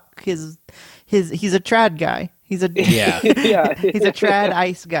to fuck his. He's a trad guy. He's a he's a trad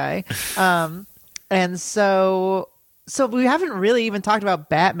ice guy. And so we haven't really even talked about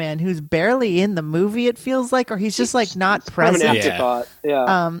Batman, who's barely in the movie, it feels like, or he's just like not present. Kind of an afterthought.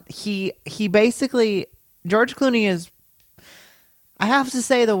 Yeah. He basically, George Clooney is, I have to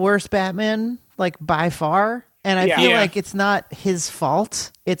say, the worst Batman, like by far. And I feel like it's not his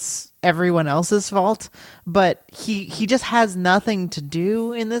fault. It's everyone else's fault. But he just has nothing to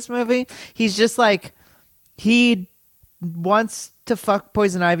do in this movie. He's just like, he wants to fuck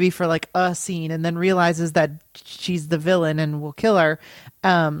Poison Ivy for like a scene and then realizes that she's the villain and will kill her.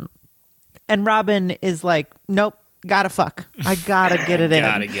 And Robin is like, nope, gotta fuck. I gotta get it in.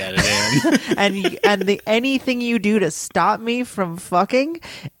 Gotta get it in. and anything you do to stop me from fucking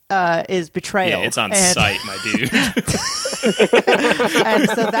is betrayal. Yeah, it's on sight, my dude. And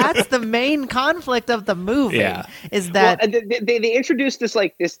so that's the main conflict of the movie. Yeah. Is that they introduced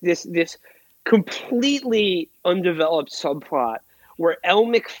this completely undeveloped subplot where Elle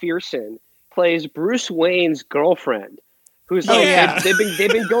Macpherson plays Bruce Wayne's girlfriend, who's like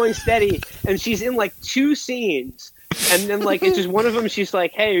they've been going steady, and she's in like 2 scenes, and then like it's just one of them. She's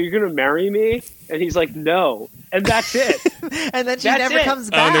like, "Hey, are you gonna marry me?" And he's like, "No," and that's it. And then she never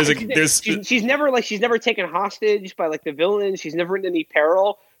comes back. She's never taken hostage by like the villain. She's never in any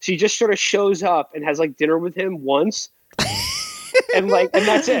peril. She just sort of shows up and has like dinner with him once, and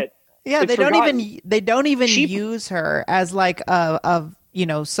that's it. Yeah, it's they don't even use her as like a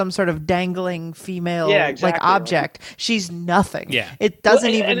some sort of dangling female like object. She's nothing. Yeah, it doesn't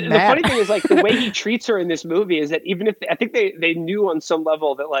even matter. The funny thing is like the way he treats her in this movie is that even if I think they knew on some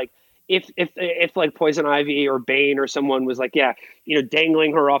level that like if like Poison Ivy or Bane or someone was like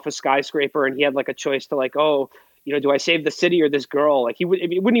dangling her off a skyscraper and he had like a choice to like do I save the city or this girl? Like it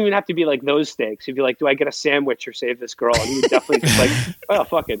wouldn't even have to be like those stakes. He'd be like, do I get a sandwich or save this girl? And he would definitely just like, oh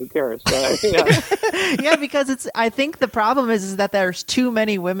fuck it, who cares? Yeah, because I think the problem is that there's too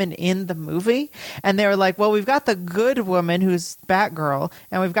many women in the movie, and they were like, well, we've got the good woman who's Batgirl,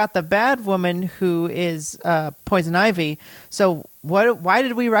 and we've got the bad woman who is Poison Ivy. So why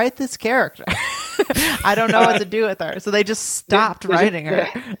did we write this character? I don't know what to do with her, so they just stopped writing her.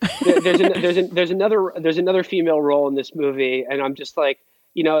 There's another female role in this movie, and I'm just like,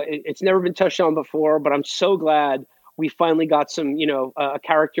 it's never been touched on before, but I'm so glad we finally got some, a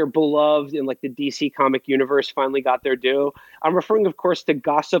character beloved in like the DC comic universe finally got their due. I'm referring, of course, to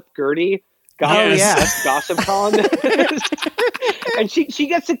Gossip Gertie. Gossip columnist. And she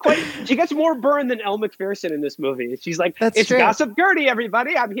gets more burn than Elle Macpherson in this movie. She's like, it's true. Gossip Gertie,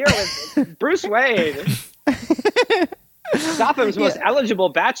 everybody. I'm here with Bruce Wayne. Gotham's most eligible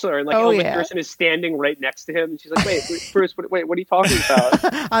bachelor, and like Elle Macpherson is standing right next to him, and she's like, "Wait, Bruce, what are you talking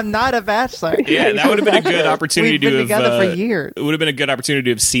about?" I'm not a bachelor. Yeah, that would have been a good opportunity to have together for years. It would have been a good opportunity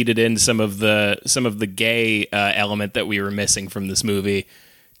to have seeded in some of the gay element that we were missing from this movie.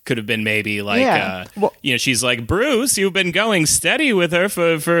 Could have been maybe like, she's like, Bruce, you've been going steady with her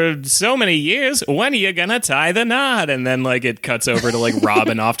for so many years. When are you gonna tie the knot? And then like it cuts over to like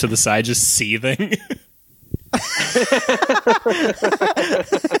Robin off to the side, just seething.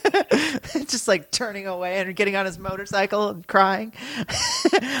 Just like turning away and getting on his motorcycle and crying.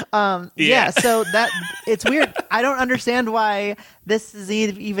 So that it's weird. I don't understand why this is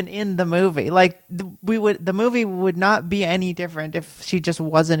even in the movie. Like the movie would not be any different if she just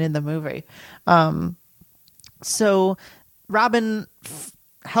wasn't in the movie. So Robin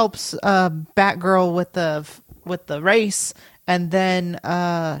helps Batgirl with the race, and then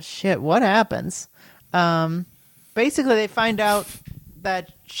what happens? Basically, they find out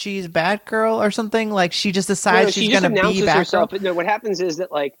that she's Batgirl or something. Like, she just decides she's going to be Batgirl. Herself. No, what happens is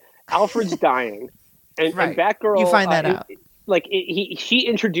that, like, Alfred's dying, and Batgirl. You find that out. She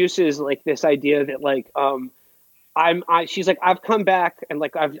introduces, like, this idea that, like, she's like, I've come back, and,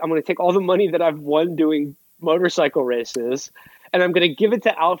 like, I'm going to take all the money that I've won doing motorcycle races, and I'm going to give it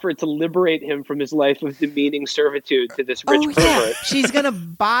to Alfred to liberate him from his life of demeaning servitude to this rich pervert. Yeah. She's going to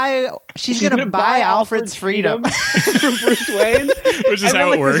buy Alfred's freedom from Bruce Wayne, which is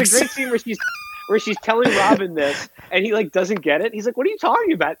how it works. There's a great scene where she's telling Robin this, and he, like, doesn't get it. He's like, "What are you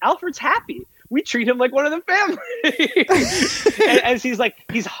talking about? Alfred's happy. We treat him like one of the family." And as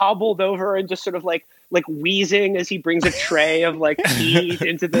he's hobbled over and just sort of like wheezing as he brings a tray of, like, meat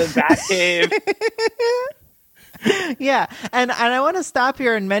into the Batcave. Yeah, and I want to stop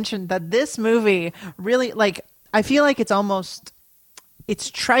here and mention that this movie really, like, I feel like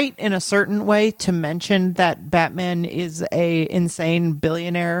it's trite in a certain way to mention that Batman is a insane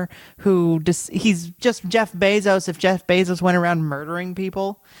billionaire who he's just Jeff Bezos if Jeff Bezos went around murdering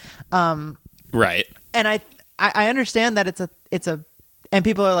people. Right. And I understand that it's a and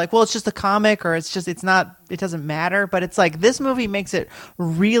people are like, well, it's just a comic, or it doesn't matter. But it's like, this movie makes it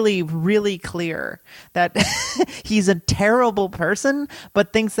really, really clear that he's a terrible person,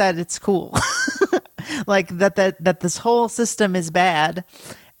 but thinks that it's cool. Like that this whole system is bad,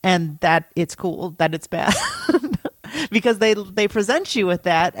 and that it's cool that it's bad. Because they present you with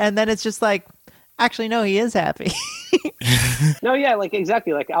that, and then it's just like, actually, no, he is happy. No, yeah, like,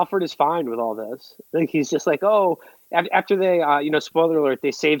 exactly. Like, Alfred is fine with all this. Like, he's just like, oh, after they, spoiler alert,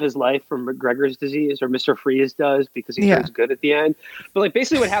 they save his life from McGregor's disease, or Mr. Freeze does, because he turns good at the end. But, like,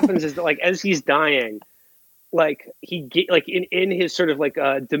 basically what happens is that, like, as he's dying, like, in his sort of, like,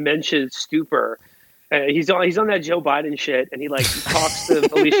 dementia stupor, he's on that Joe Biden shit, and he, like, talks to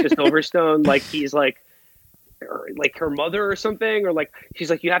Alicia Silverstone like he's like her mother or something, or like, she's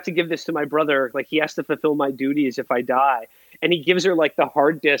like, you have to give this to my brother, like, he has to fulfill my duties if I die. And he gives her, like, the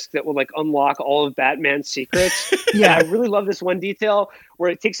hard disk that will, like, unlock all of Batman's secrets. Yeah, and I really love this one detail where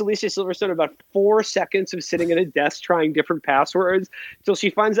it takes Alicia Silverstone about 4 seconds of sitting at a desk trying different passwords until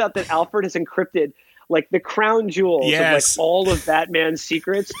she finds out that Alfred has encrypted, like, the crown jewels of, like, all of Batman's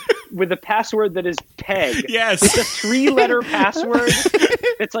secrets with a password that is Peg. Yes, it's a 3-letter password.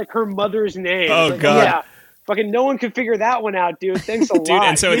 It's like her mother's name. Oh, like, God. Yeah. Fucking no one could figure that one out, dude. Thanks a lot.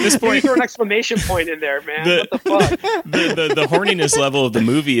 And so at this point, throw an exclamation point in there, man. What the fuck? The horniness level of the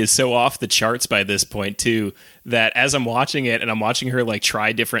movie is so off the charts by this point too, that as I'm watching it and I'm watching her, like,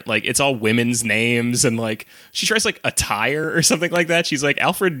 try different, like, it's all women's names, and, like, she tries, like, attire or something like that. She's like,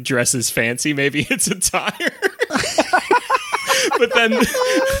 Alfred dresses fancy, maybe it's attire. but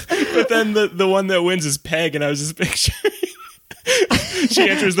then the one that wins is Peg, and I was just picturing. She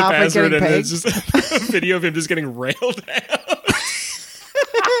enters the password, and it's just a video of him just getting railed out.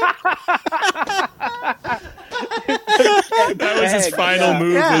 That was his final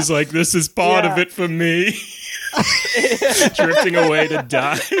move. Was like, this is part of it for me. Drifting away to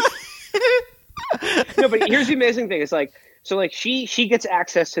die. No, but here's the amazing thing. It's like, so, like, she gets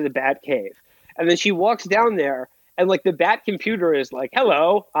access to the Bat Cave, and then she walks down there, and, like, the Bat computer is like,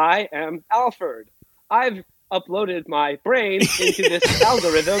 hello, I am Alfred. I've uploaded my brain into this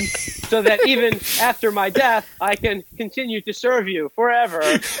algorithm so that even after my death, I can continue to serve you forever.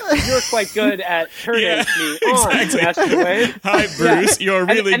 You're quite good at turning me on, Master Wayne. Hi, Bruce. You're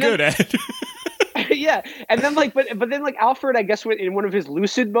really good at it. Yeah, and then, like, but then, like, Alfred, I guess, in one of his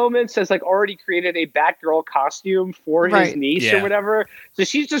lucid moments, has, like, already created a Batgirl costume for his niece or whatever. So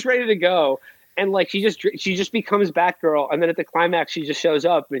she's just ready to go. And, like, she just becomes Batgirl, and then at the climax, she just shows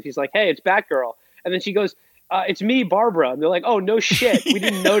up, and she's like, "Hey, it's Batgirl," and then she goes, "It's me, Barbara." And they're like, "Oh, no shit, we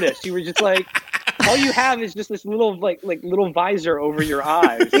didn't notice. You were just like, all you have is just this little like little visor over your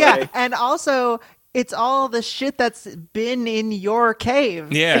eyes." Yeah, like, and also it's all the shit that's been in your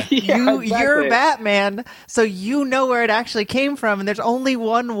cave. Yeah, You're Batman, so you know where it actually came from, and there's only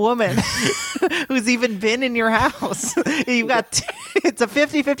one woman who's even been in your house. You've got it's a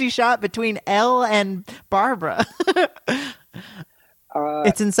 50-50 shot between Elle and Barbara.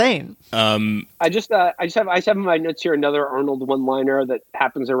 It's insane. I just have in my notes here another Arnold one-liner that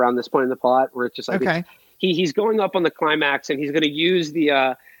happens around this point in the plot, where it's just like, he's going up on the climax, and he's going to use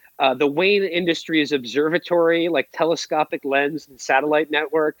the Wayne Industries Observatory, like, telescopic lens and satellite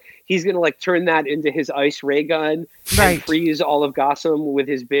network. He's going to, like, turn that into his ice ray gun and freeze all of Gotham with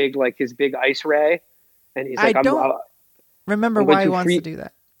his big ice ray. And he's like, remember why he wants to do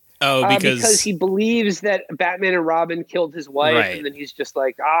that. Oh, because he believes that Batman and Robin killed his wife, Right. and then he's just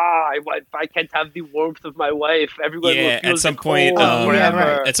like, I can't have the warmth of my wife. Everyone will feel at some point,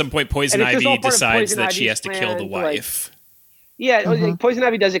 at some point, Poison Ivy decides that she has to kill the wife. Poison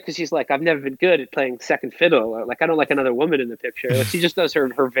Ivy does it because she's like, I've never been good at playing second fiddle. Or, like, I don't like another woman in the picture. Like, she just does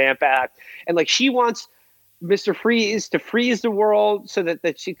her vamp act, and like she wants Mr. Freeze to freeze the world so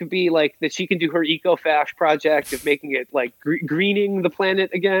that she could be like that. She can do her eco-fash project of making it like greening the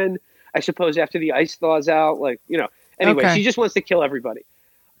planet again. I suppose after the ice thaws out, like, you know. Anyway, she just wants to kill everybody.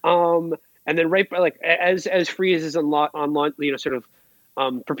 And then as Freeze is on you know, sort of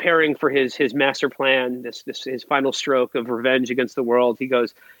preparing for his master plan, this his final stroke of revenge against the world, he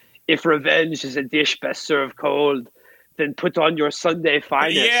goes, "If revenge is a dish best served cold, then put on your Sunday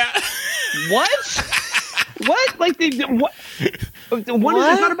finest." Yeah. What? What? Like what? It's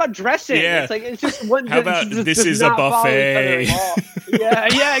not about dressing. Yeah. It's like it's just one. How about this is a buffet?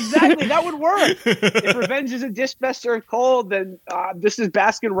 Yeah, exactly. That would work. If revenge is a dish best served cold, then this is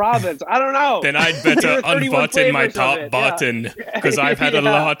Baskin Robbins. I don't know. Then I'd better unbutton my top button because I've had a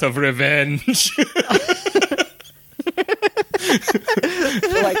lot of revenge.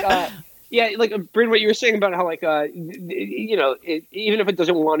 Bryn, what you were saying about how you know, even if it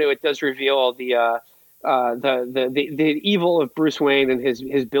doesn't want to, it does reveal the evil of Bruce Wayne and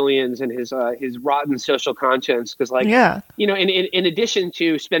his billions and his rotten social conscience. Because you know, in addition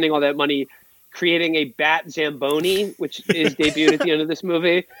to spending all that money creating a Bat Zamboni, which is debuted at the end of this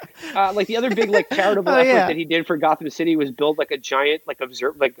movie, like the other big charitable effort that he did for Gotham City was build like a giant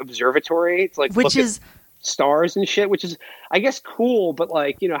observatory. It's like which is stars and shit, which is I guess cool, but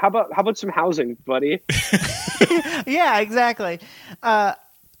like, you know, how about some housing, buddy? Yeah, exactly.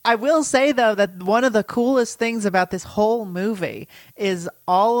 I will say, though, that one of the coolest things about this whole movie is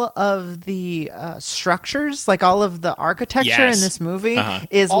all of the structures, like all of the architecture in this movie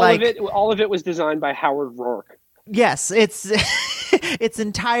is all of it was designed by Howard Rourke. Yes, it's it's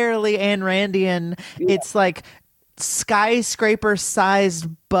entirely Ayn Randian. Yeah. It's like skyscraper-sized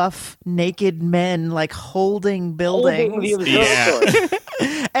buff naked men like holding buildings.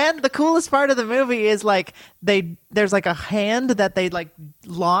 And the coolest part of the movie is like there's like a hand that they like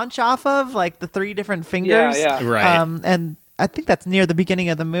launch off of, like the 3 different fingers. Right. And I think that's near the beginning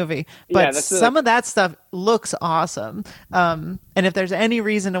of the movie. But some of that stuff looks awesome. And if there's any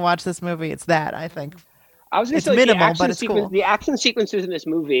reason to watch this movie, it's that, I think. I was going to say minimal, but it's cool. The action sequences in this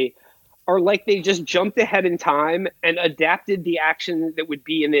movie are like they just jumped ahead in time and adapted the action that would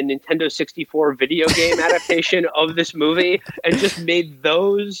be in the Nintendo 64 video game adaptation of this movie and just made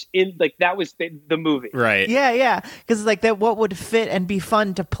those in like that was the movie. Right. Yeah. Because like that, what would fit and be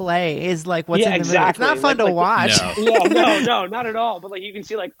fun to play is like what's in the movie. It's not fun to watch. No, not at all. But like you can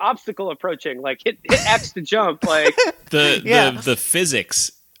see like obstacle approaching, like hit X to jump, like the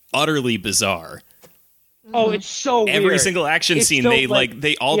physics utterly bizarre. Oh, it's so weird. Every single action scene,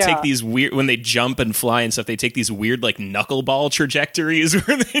 they all take these weird, when they jump and fly and stuff, they take these weird like knuckleball trajectories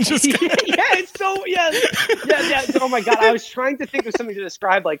where they just it's so oh my god, I was trying to think of something to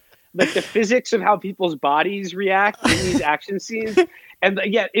describe like the physics of how people's bodies react in these action scenes, and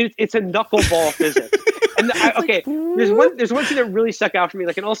it's a knuckleball physics. And there's one thing that really stuck out for me,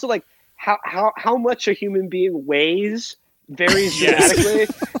 like, and also like how much a human being weighs varies dramatically,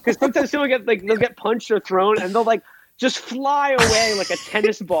 because sometimes they'll get punched or thrown and they'll like just fly away like a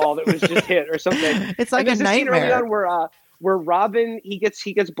tennis ball that was just hit or something. It's like a nightmare. Scene early on where Robin he gets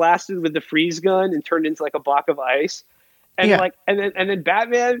blasted with the freeze gun and turned into like a block of ice, and and then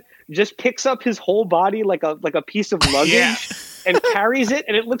Batman just picks up his whole body like a piece of luggage. And carries it,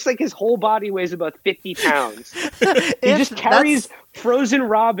 and it looks like his whole body weighs about 50 pounds. He just carries frozen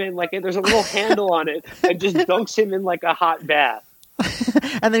Robin, like there's a little handle on it, and just dunks him in like a hot bath.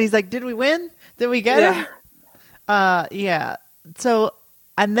 And then he's like, "Did we win? Did we get him?" Yeah. So,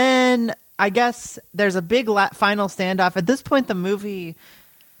 and then I guess there's a big final standoff. At this point, the movie,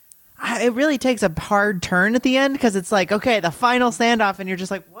 it really takes a hard turn at the end because it's like, okay, the final standoff, and you're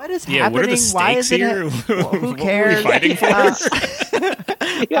just like, what is happening? What are the stakes Why is here? Who cares? What are we fighting for?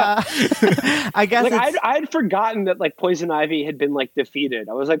 I guess like, I'd forgotten that like Poison Ivy had been like defeated.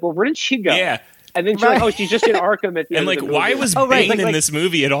 I was like, well, where did she go? Yeah. And then she's like, oh, she's just in Arkham at the end of the movie. Why was Bane in this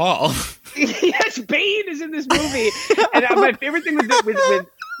movie at all? Yes, Bane is in this movie. And my favorite thing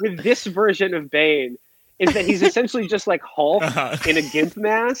with this version of Bane is that he's essentially just like Hulk in a GIMP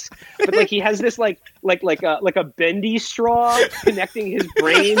mask, but like he has this like a bendy straw connecting his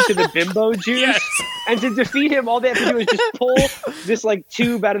brain to the bimbo juice. Yes. And to defeat him, all they have to do is just pull this like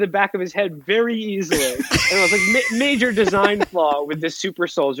tube out of the back of his head very easily. And it was like major design flaw with this super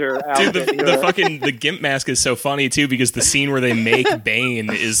soldier outfit. Dude, the gimp mask is so funny too, because the scene where they make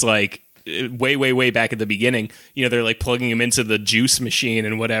Bane is like way back at the beginning. You know, they're like plugging him into the juice machine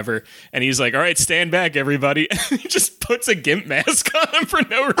and whatever, and he's like, all right, stand back everybody. And he just puts a gimp mask on him for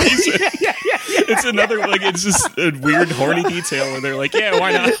no reason. Yeah. It's another like, it's just a weird horny detail where they're like, yeah,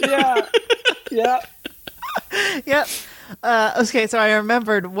 why not? Yeah. Yep. Okay, so I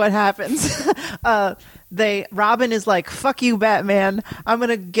remembered what happens. Robin is like, fuck you, Batman, I'm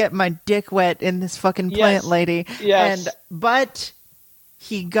gonna get my dick wet in this fucking plant lady. Yes. But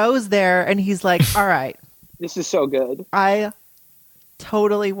he goes there and he's like, all right, this is so good. I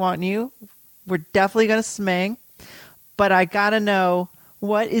totally want you. We're definitely going to smang. But I got to know,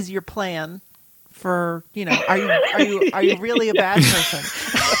 what is your plan for, you know, are you really a bad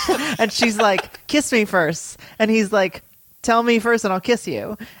person? And she's like, kiss me first. And he's like, tell me first and I'll kiss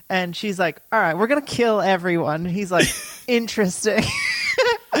you. And she's like, all right, we're going to kill everyone. And he's like, interesting.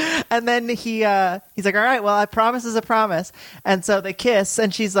 And then he's like, all right, well, a promise is a promise. And so they kiss,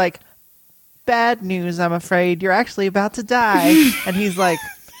 and she's like, bad news, I'm afraid. You're actually about to die. And he's like,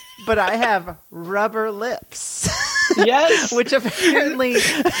 but I have rubber lips. Yes. Which apparently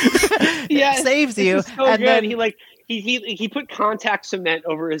saves you. So and good. then he put contact cement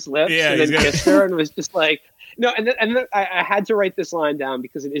over his lips Yeah, and then kissed her and was just like, no, and then I had to write this line down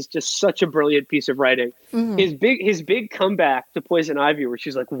because it is just such a brilliant piece of writing. Mm-hmm. His big comeback to Poison Ivy, where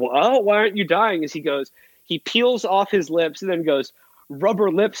she's like, "Well, why aren't you dying?" Is he peels off his lips and then goes,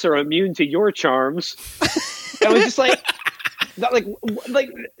 "Rubber lips are immune to your charms." And I was just like, that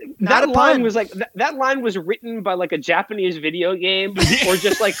line was written by like a Japanese video game, or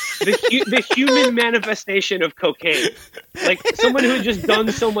just like the human manifestation of cocaine, like someone who had just done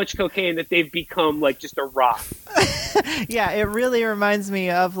so much cocaine that they've become like just a rock. Yeah, it really reminds me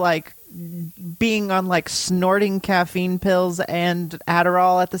of like being on like snorting caffeine pills and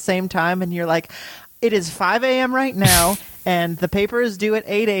Adderall at the same time, and you're like, it is 5 a.m. right now, and the paper is due at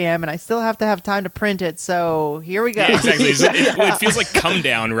 8 a.m., and I still have to have time to print it, so here we go. Yeah, exactly. It feels like come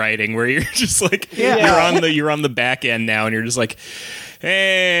down writing, where you're just like, you're on the back end now, and you're just like,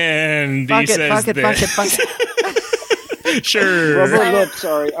 and fuck it. Sure. Rubber lips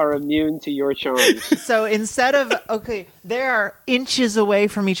are immune to your charms. So instead of, they are inches away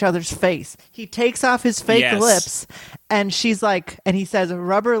from each other's face. He takes off his fake lips, and she's like, and he says,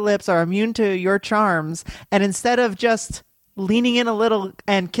 rubber lips are immune to your charms. And instead of just leaning in a little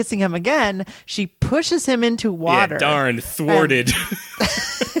and kissing him again, she pushes him into water. Yeah, darn, thwarted.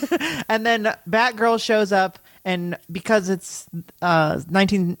 And then Batgirl shows up, and because it's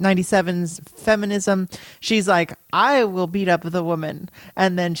 1997's feminism, she's like, I will beat up the woman.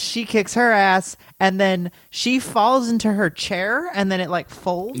 And then she kicks her ass, and then she falls into her chair, and then it like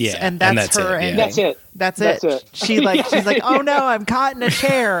folds, and that's her ending. That's it. She's like, oh no, I'm caught in a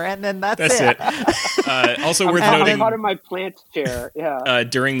chair, and then that's it. Also worth noting, I'm caught in my plant chair. Yeah.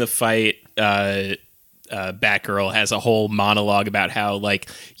 During the fight, Batgirl has a whole monologue about how like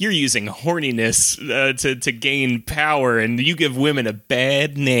you're using horniness to gain power, and you give women a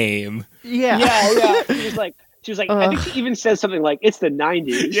bad name. Yeah. She was like, I think she even says something like, "It's the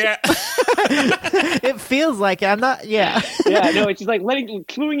 '90s." Yeah. It feels like it. I'm not. Yeah. Yeah. No, it's just like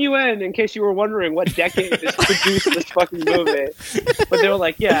cluing you in case you were wondering what decade this produced this fucking movie. But they were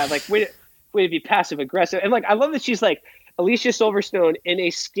like, way to be passive aggressive, and like I love that she's like, Alicia Silverstone in a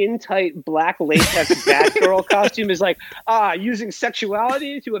skin-tight black latex Batgirl costume is like, using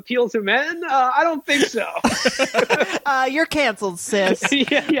sexuality to appeal to men? I don't think so. You're canceled, sis.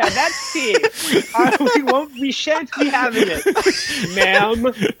 yeah, that's tea. We shan't be having it,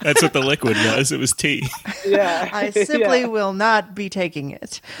 ma'am. That's what the liquid was. It was tea. Yeah. I simply will not be taking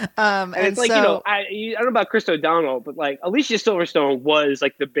it. And it's like, I don't know about Chris O'Donnell, but like Alicia Silverstone was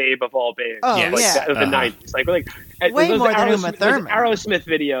like the babe of all babes. Oh, of the 90s. Like way more than Uma Thurman. Aerosmith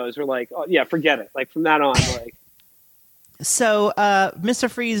videos were like, forget it. Like from that on, like. So, Mr.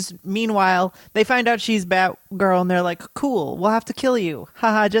 Freeze, meanwhile, they find out she's Batgirl, and they're like, cool, we'll have to kill you.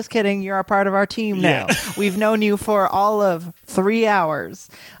 Haha, just kidding, you're a part of our team now. Yeah. We've known you for all of 3 hours.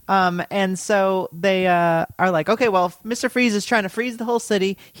 And so they are like, okay, well, if Mr. Freeze is trying to freeze the whole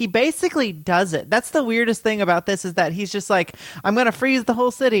city, he basically does it. That's the weirdest thing about this, is that he's just like, I'm going to freeze the whole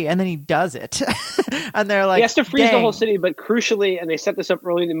city, and then he does it. And they're like, he has to freeze the whole city, but crucially, and they set this up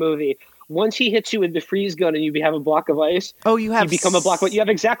early in the movie, once he hits you with the freeze gun and you have a block of ice, you become a block. You have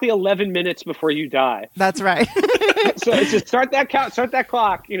exactly 11 minutes before you die. That's right. So it's just start that clock.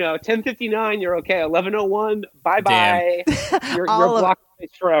 10:59, you're okay. 11:01, bye bye. Your block of ice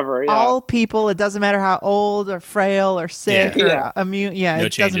change forever. Yeah. All people, it doesn't matter how old or frail or sick or immune. Yeah, no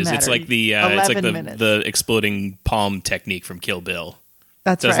it changes. doesn't matter. It's like the exploding palm technique from Kill Bill.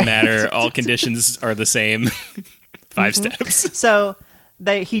 That's doesn't right. matter. All conditions are the same. 5 steps. So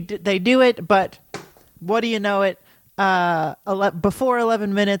they do it, but what do you know it? Before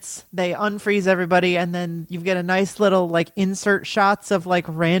 11 minutes, they unfreeze everybody, and then you get a nice little like insert shots of like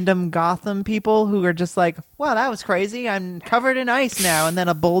random Gotham people who are just like, "Wow, that was crazy! I'm covered in ice now." And then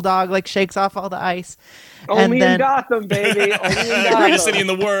a bulldog like shakes off all the ice. Only in Gotham, baby. Only in Gotham. Greatest city in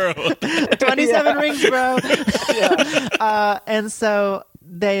the world. 27 rings, bro. And so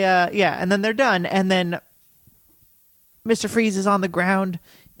they, and then they're done, and then Mr. Freeze is on the ground.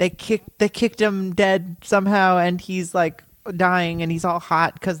 They kicked him dead somehow, and he's like dying, and he's all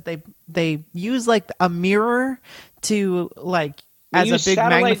hot because they use like a mirror to like as a big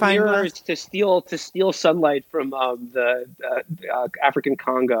magnifying glass to steal sunlight from the African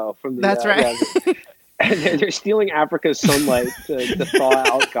Congo. That's right. They're stealing Africa's sunlight to thaw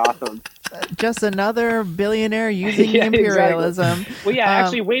out Gotham. Just another billionaire using imperialism. Exactly. Well, yeah,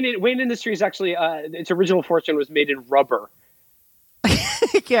 actually, Wayne Industries actually its original fortune was made in rubber.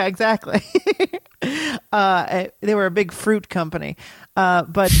 Yeah, exactly. They were a big fruit company,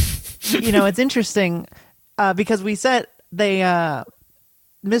 but it's interesting because we said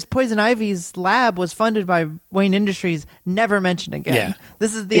Miss Poison Ivy's lab was funded by Wayne Industries. Never mentioned again. Yeah.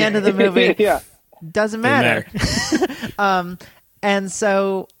 This is the end of the movie. Doesn't matter. And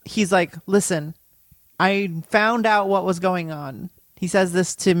so he's like, "Listen, I found out what was going on." He says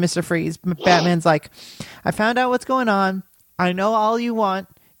this to Mr. Freeze. Batman's like, "I found out what's going on. I know all you want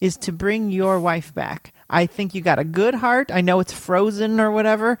is to bring your wife back. I think you got a good heart. I know it's frozen or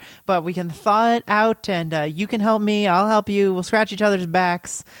whatever, but we can thaw it out, and you can help me. I'll help you. We'll scratch each other's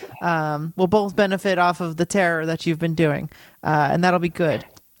backs. We'll both benefit off of the terror that you've been doing, and that'll be good.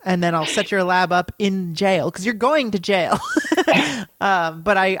 And then I'll set your lab up in jail because you're going to jail.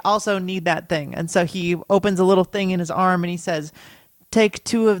 But I also need that thing." And so he opens a little thing in his arm, and he says, "Take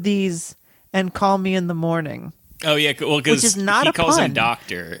 2 of these and call me in the morning." Oh yeah, well, because he calls pun. him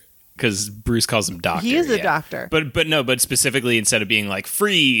doctor. Because Bruce calls him doctor. He is a doctor. But specifically, instead of being like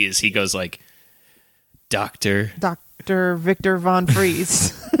Freeze, he goes like Doctor Victor Von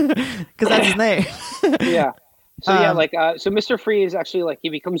Freeze, because that's his name. Yeah. So so Mr. Freeze actually he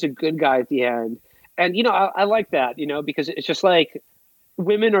becomes a good guy at the end, and I like that because it's just like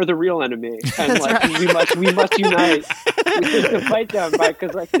women are the real enemy, and right. we must unite. We have to fight them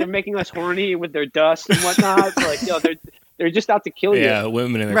because they're making us horny with their dust and whatnot. So, they're just out to kill you. Yeah,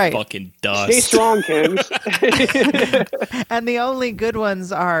 women and their fucking dust. Stay strong, Kings. And the only good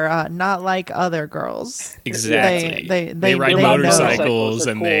ones are not like other girls. Exactly. They ride motorcycles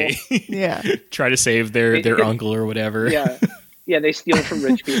and cool. they try to save their uncle or whatever. Yeah. Yeah, they steal from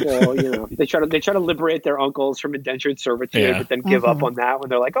rich people. They try to liberate their uncles from indentured servitude, but then give up on that when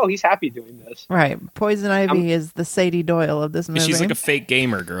they're like, "Oh, he's happy doing this." Right. Poison Ivy is the Sadie Doyle of this movie. She's like a fake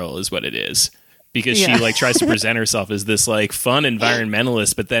gamer girl, is what it is. Because she tries to present herself as this fun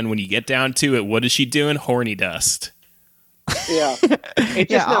environmentalist, but then when you get down to it, what is she doing? Horny dust. Yeah. It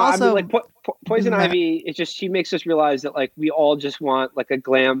just Poison Ivy, it's just she makes us realize that we all just want a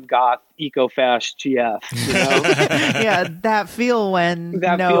glam goth eco-fash GF. Yeah, that feel when.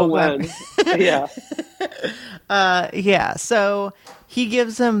 Yeah. So he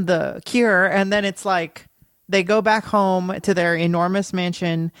gives him the cure, and then it's they go back home to their enormous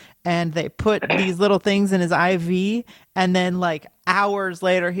mansion, and they put these little things in his IV, and then hours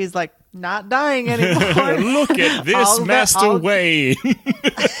later he's not dying anymore. Look at this Master Wayne.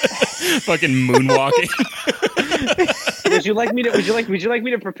 Fucking moonwalking. Would you like me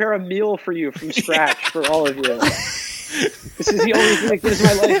to prepare a meal for you from scratch for all of you? This is the only thing that gives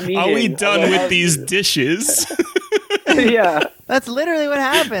my life meaning. Are we done with these dishes? Yeah. That's literally what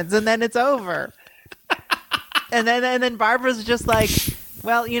happens, and then it's over. And then Barbara's just like,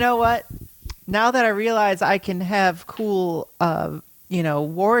 "Well, you know what? Now that I realize I can have cool,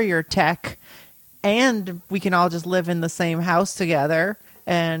 warrior tech, and we can all just live in the same house together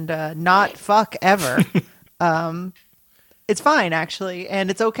and not fuck ever. It's fine, actually,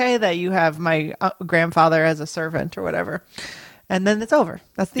 and it's okay that you have my grandfather as a servant or whatever." And then it's over.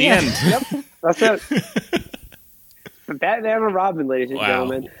 That's the end. Yep, that's it. Batman and Robin, ladies and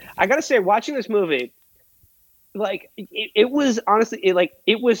gentlemen. I gotta say, watching this movie, it was honestly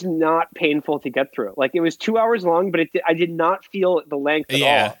it was not painful to get through. It was 2 hours long, but I did not feel the length at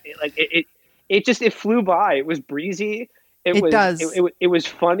all. It flew by. It was breezy. It was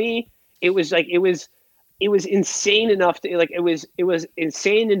funny. It was insane enough to it was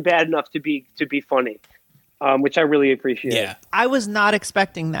insane and bad enough to be funny. which I really appreciate. Yeah. I was not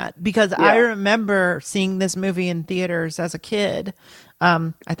expecting that because I remember seeing this movie in theaters as a kid.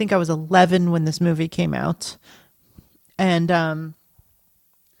 I think I was 11 when this movie came out. And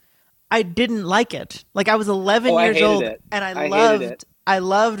I didn't like it. Like, I was 11 years old, and I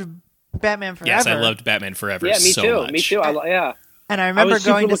loved Batman Forever. Yes, I loved Batman Forever. Yeah, me so too. much. Me too. And I remember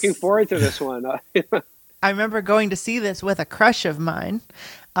looking forward to this one. I remember going to see this with a crush of mine,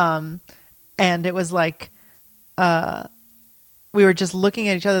 and it was like, we were just looking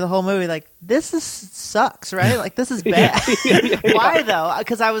at each other the whole movie, like, sucks, right? Like, this is bad. Why though?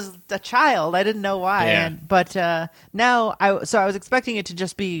 Because I was a child, I didn't know why. Yeah. But now, I was expecting it to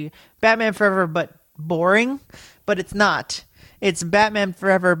just be Batman Forever, but boring. But it's not. It's Batman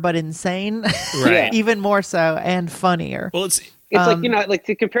Forever, but insane, Right. even more so, and funnier. Well, it's like, like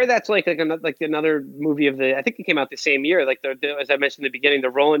to compare that to like another movie of I think it came out the same year. Like as I mentioned in the beginning, the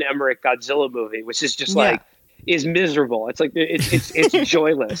Roland Emmerich Godzilla movie, which is just like is miserable. It's like it's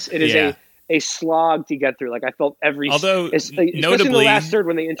joyless. It is a slog to get through. Like I felt although especially notably in the last third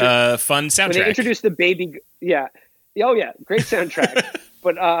when they fun soundtrack. when they introduced the baby. Yeah, great soundtrack.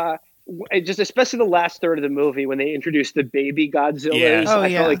 But just especially the last third of the movie when they introduced the baby Godzillas.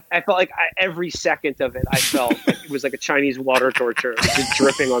 I felt like every second of it, I felt like it was like a Chinese water torture just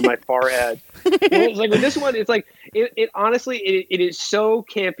dripping on my forehead. It's like with this one, it's like it honestly it is so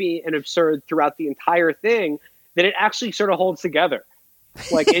campy and absurd throughout the entire thing that it actually sort of holds together.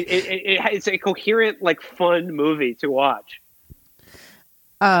 Like it's a coherent, like fun movie to watch.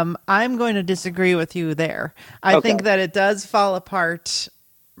 I'm going to disagree with you there. I think that it does fall apart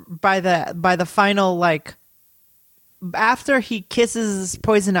by the final, like, after he kisses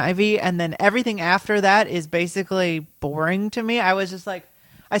Poison Ivy, and then everything after that is basically boring to me. I was just like,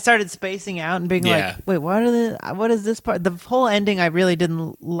 I started spacing out and being like, wait, what is this part? The whole ending I really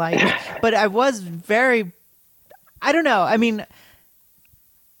didn't like, but I was I don't know. I mean,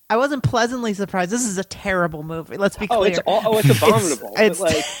 I wasn't pleasantly surprised. This is a terrible movie. Let's be clear. It's abominable.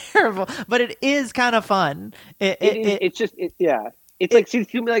 It's terrible, but it is kind of fun. It's like, see,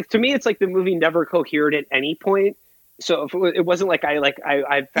 to me, it's like the movie never cohered at any point. So if it wasn't like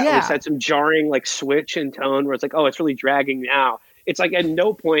I had some jarring like switch in tone where it's like, oh, it's really dragging now. It's like at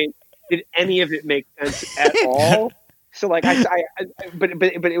no point did any of it make sense at all. So like but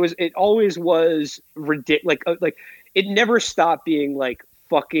it always was ridiculous. Like it never stopped being like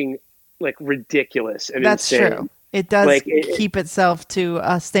fucking like ridiculous and that's insane. True. It does keep itself to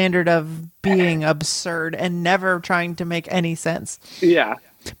a standard of being absurd and never trying to make any sense. Yeah.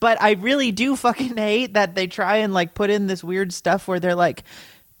 But I really do fucking hate that they try and like put in this weird stuff where they're like,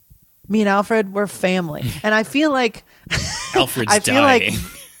 me and Alfred, we're family. And I feel like Alfred's dying.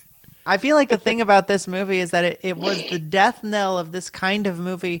 I feel like the thing about this movie is that it was the death knell of this kind of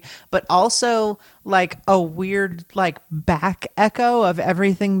movie, but also like a weird like back echo of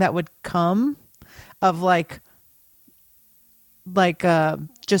everything that would come of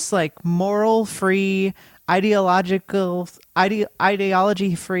just like moral free, ideology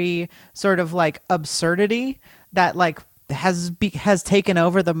free sort of like absurdity that like has taken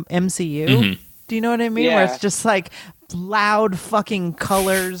over the MCU. Mm-hmm. Do you know what I mean? Yeah. Where it's just like loud fucking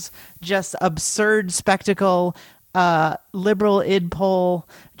colors, just absurd spectacle, liberal id pole,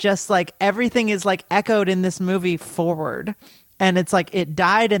 just like everything is like echoed in this movie forward. And it's like it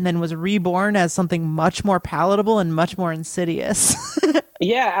died and then was reborn as something much more palatable and much more insidious.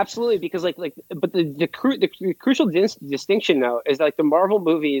 Yeah, absolutely. Because but the crucial distinction though is like the Marvel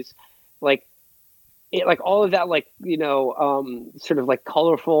movies, like all of that, sort of like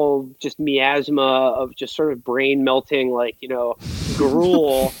colorful, just miasma of just sort of brain melting,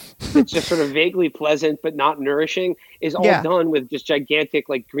 gruel that's just sort of vaguely pleasant but not nourishing is all done with just gigantic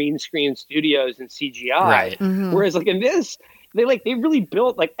like green screen studios and CGI. Right. Mm-hmm. Whereas like in this, they really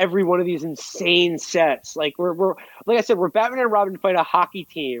built like every one of these insane sets. Like we're like I said, we're Batman and Robin fight a hockey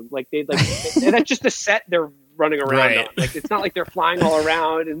team. Like and that's just the set they're running around on. Like it's not like they're flying all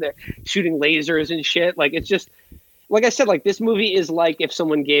around and they're shooting lasers and shit. Like it's just like I said, like this movie is like if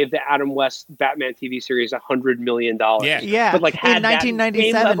someone gave the Adam West Batman TV series $100 million. Yeah. But like had in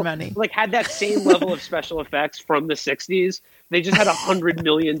 1997 money. Like had that same level of special effects from the 60s. They just had $100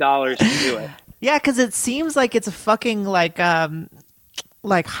 million to do it. Yeah, because it seems like it's a fucking like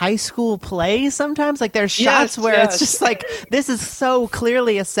high school play sometimes. Like there's shots where it's just like this is so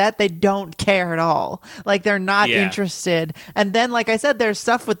clearly a set they don't care at all. Like they're not interested. And then like I said, there's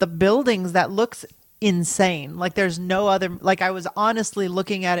stuff with the buildings that looks insane. Like there's no other, like I was honestly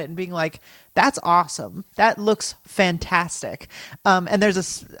looking at it and being like, that's awesome. That looks fantastic. And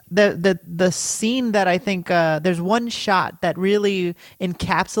there's the scene that I think there's one shot that really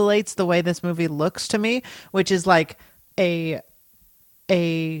encapsulates the way this movie looks to me, which is like a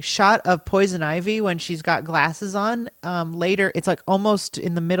shot of Poison Ivy when she's got glasses on. Later, it's like almost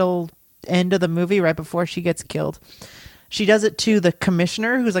in the middle end of the movie, right before she gets killed. She does it to the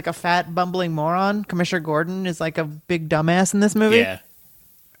commissioner, who's like a fat, bumbling moron. Commissioner Gordon is like a big dumbass in this movie. Yeah.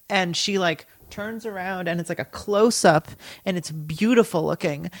 And she like turns around and it's like a close up and it's beautiful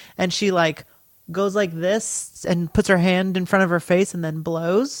looking. And she like goes like this and puts her hand in front of her face and then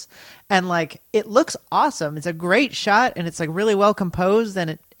blows. And like, it looks awesome. It's a great shot and it's like really well composed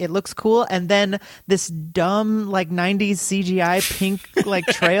and it looks cool. And then this dumb like 90s CGI pink like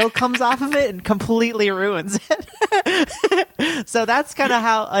trail comes off of it and completely ruins it. So that's kind of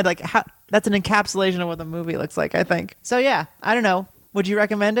how that's an encapsulation of what the movie looks like, I think. So yeah, I don't know. Would you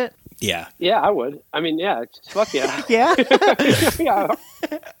recommend it? Yeah. Yeah, I would. I mean, yeah, fuck yeah. Yeah. Yeah.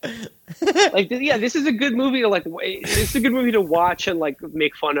 Like, yeah, this is a good movie to like. It's a good movie to watch and like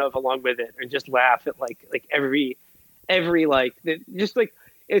make fun of along with it, and just laugh at like every like just like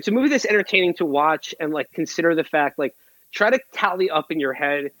it's a movie that's entertaining to watch and like consider the fact like try to tally up in your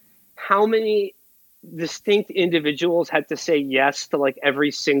head how many distinct individuals had to say yes to like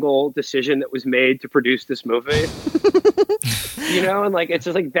every single decision that was made to produce this movie. You know, and like it's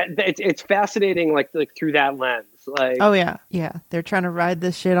just like that. It's fascinating, like through that lens. Like, oh yeah, they're trying to ride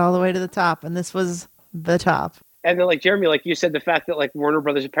this shit all the way to the top, and this was the top. And then, like Jeremy, like you said, the fact that like Warner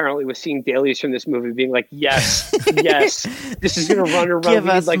Brothers apparently was seeing dailies from this movie, being like, yes, yes, this is going to run around. Give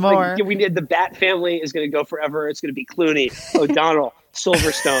us more. We need the Bat family is going to go forever. It's going to be Clooney, O'Donnell,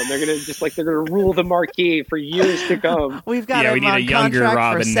 Silverstone. They're going to rule the marquee for years to come. We've got him on contract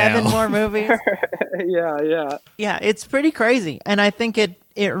Robin for 7 more movies. Yeah. It's pretty crazy, and I think it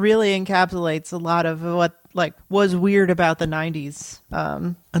really encapsulates a lot of what like was weird about the 90s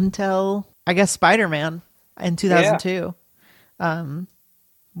until I guess Spider-Man in 2002.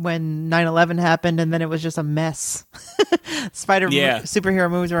 When 9/11 happened, and then it was just a mess. Superhero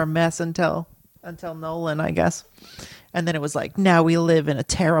movies were a mess until Nolan, I guess. And then it was like, now we live in a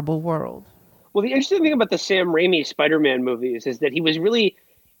terrible world. Well, the interesting thing about the Sam Raimi Spider-Man movies is that he was really,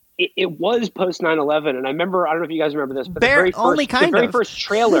 it was post 9/11. And I remember, I don't know if you guys remember this, but the very first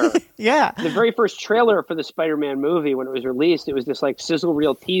trailer, the very first trailer for the Spider-Man movie, when it was released, it was this like sizzle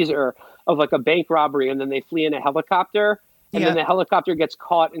reel teaser of like a bank robbery. And then they flee in a helicopter. And then the helicopter gets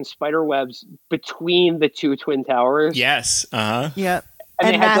caught in spider webs between the two Twin Towers. Yes. Uh-huh. Yeah.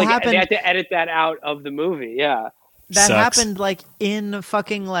 And they had to edit that out of the movie. Yeah. That happened like in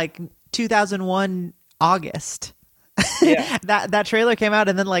fucking like 2001 August. Yeah. that trailer came out,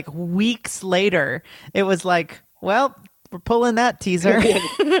 and then like weeks later, it was like, well, we're pulling that teaser. They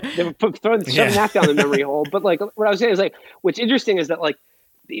were shoving that down the memory hole. But like what I was saying is like, what's interesting is that like,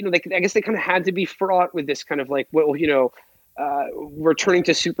 you know, I guess they kind of had to be fraught with this kind of like, well, you know, returning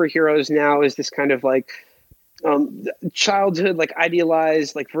to superheroes now is this kind of like childhood, like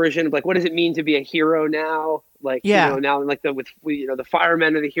idealized like version of like, what does it mean to be a hero now? Like, you know, now like the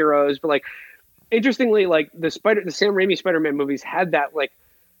firemen are the heroes, but like, interestingly, like the Sam Raimi Spider-Man movies had that like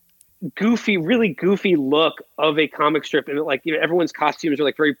really goofy look of a comic strip, and like, you know, everyone's costumes are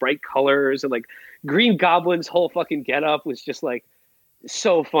like very bright colors, and like Green Goblin's whole fucking getup was just like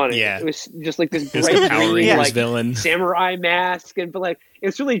so funny. Yeah, it was just like this bright Power green like villain samurai mask, but like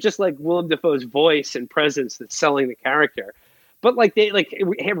it's really just like Willem Dafoe's voice and presence that's selling the character. But like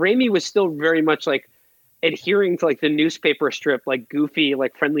Raimi was still very much like adhering to like the newspaper strip, like goofy,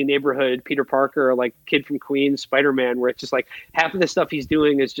 like friendly neighborhood Peter Parker, like kid from Queens Spider-Man, where it's just like half of the stuff he's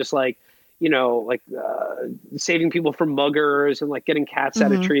doing is just like, you know, like saving people from muggers and like getting cats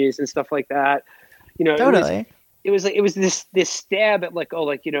out of trees and stuff like that. You know, totally. It was this stab at like, oh,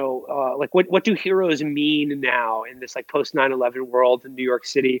 like, you know, like what do heroes mean now in this like post 9/11 world in New York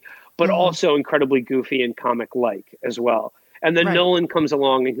City, but also incredibly goofy and comic like as well. And then Nolan comes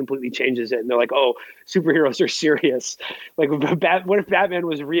along and completely changes it. And they're like, oh, superheroes are serious. Like, what if Batman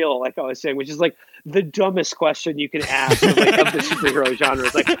was real? Like I was saying, which is like the dumbest question you can ask of the superhero genre.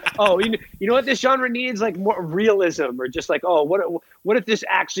 It's like, oh, you know what this genre needs? Like more realism, or just like, oh, what if this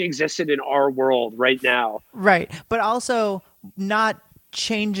actually existed in our world right now? Right. But also not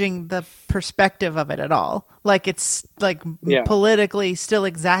changing the perspective of it at all. Like it's like politically still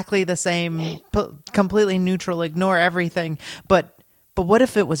exactly the same, completely neutral, ignore everything. But what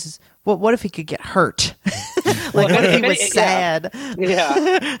if it was, what if he could get hurt? Like what if he was sad?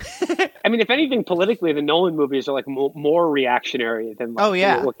 Yeah. I mean, if anything, politically, the Nolan movies are like more reactionary than like,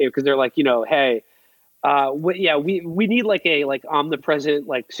 okay, because they're like, you know, hey, we need like a omnipresent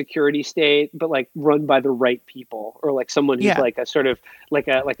like security state, but like run by the right people, or like someone who's like a sort of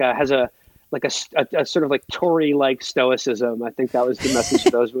has a sort of like Tory like stoicism. I think that was the message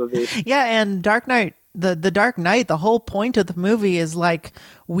of those movies. Yeah, and Dark Knight, the Dark Knight, the whole point of the movie is like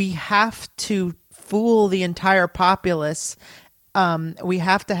we have to fool the entire populace. We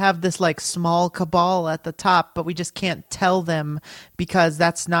have to have this like small cabal at the top, but we just can't tell them because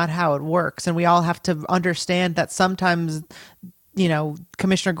that's not how it works. And we all have to understand that sometimes, you know,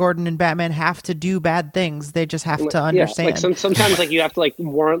 Commissioner Gordon and Batman have to do bad things. They just have to understand. Like sometimes like you have to like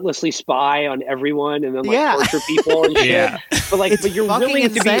warrantlessly spy on everyone and then like torture people and shit. But you're willing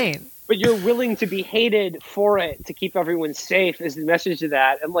insane. But you're willing to be hated for it to keep everyone safe is the message of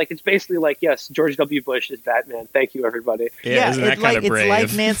that. And like, it's basically like, yes, George W. Bush is Batman. Thank you, everybody. Yeah, isn't that kind of brave?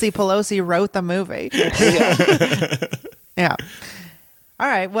 It's like Nancy Pelosi wrote the movie. Yeah. All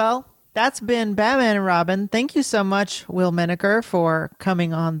right. Well, that's been Batman and Robin. Thank you so much, Will Menaker, for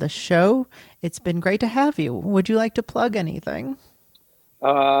coming on the show. It's been great to have you. Would you like to plug anything?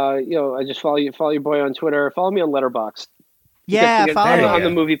 I just follow your boy on Twitter. Follow me on Letterboxd. Yeah, follow me on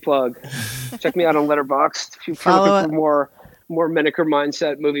the movie plug. Check me out on Letterboxd if you're looking for more Menaker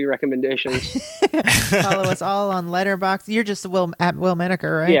mindset movie recommendations. Follow us all on Letterboxd. You're just at Will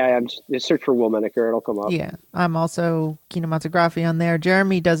Menaker, right? Yeah, I'm just search for Will Menaker. It'll come up. Yeah, I'm also Kinematography on there.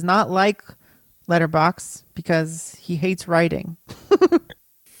 Jeremy does not like Letterboxd because he hates writing.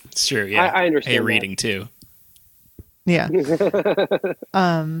 It's true. Yeah, I understand. Hey, reading too. Yeah.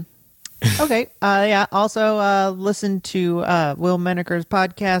 Okay. Also, listen to Will Menaker's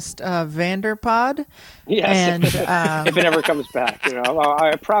podcast, Vanderpod. Yes. And if it ever comes back,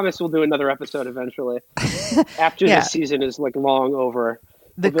 I promise we'll do another episode eventually. After this season is like long over.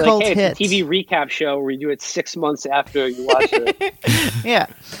 The cult hit. It's a TV recap show where you do it 6 months after you watch it. Yeah.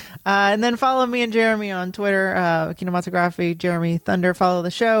 And then follow me and Jeremy on Twitter, Kinematography, Jeremy Thunder. Follow the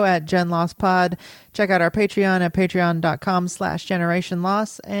show at GenLostPod. Check out our Patreon at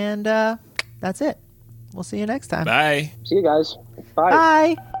patreon.com/GenerationLoss. And that's it. We'll see you next time. Bye. See you guys. Bye.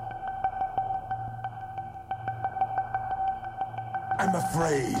 Bye. I'm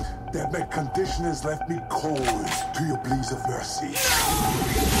afraid that my condition has left me cold to your pleas of mercy.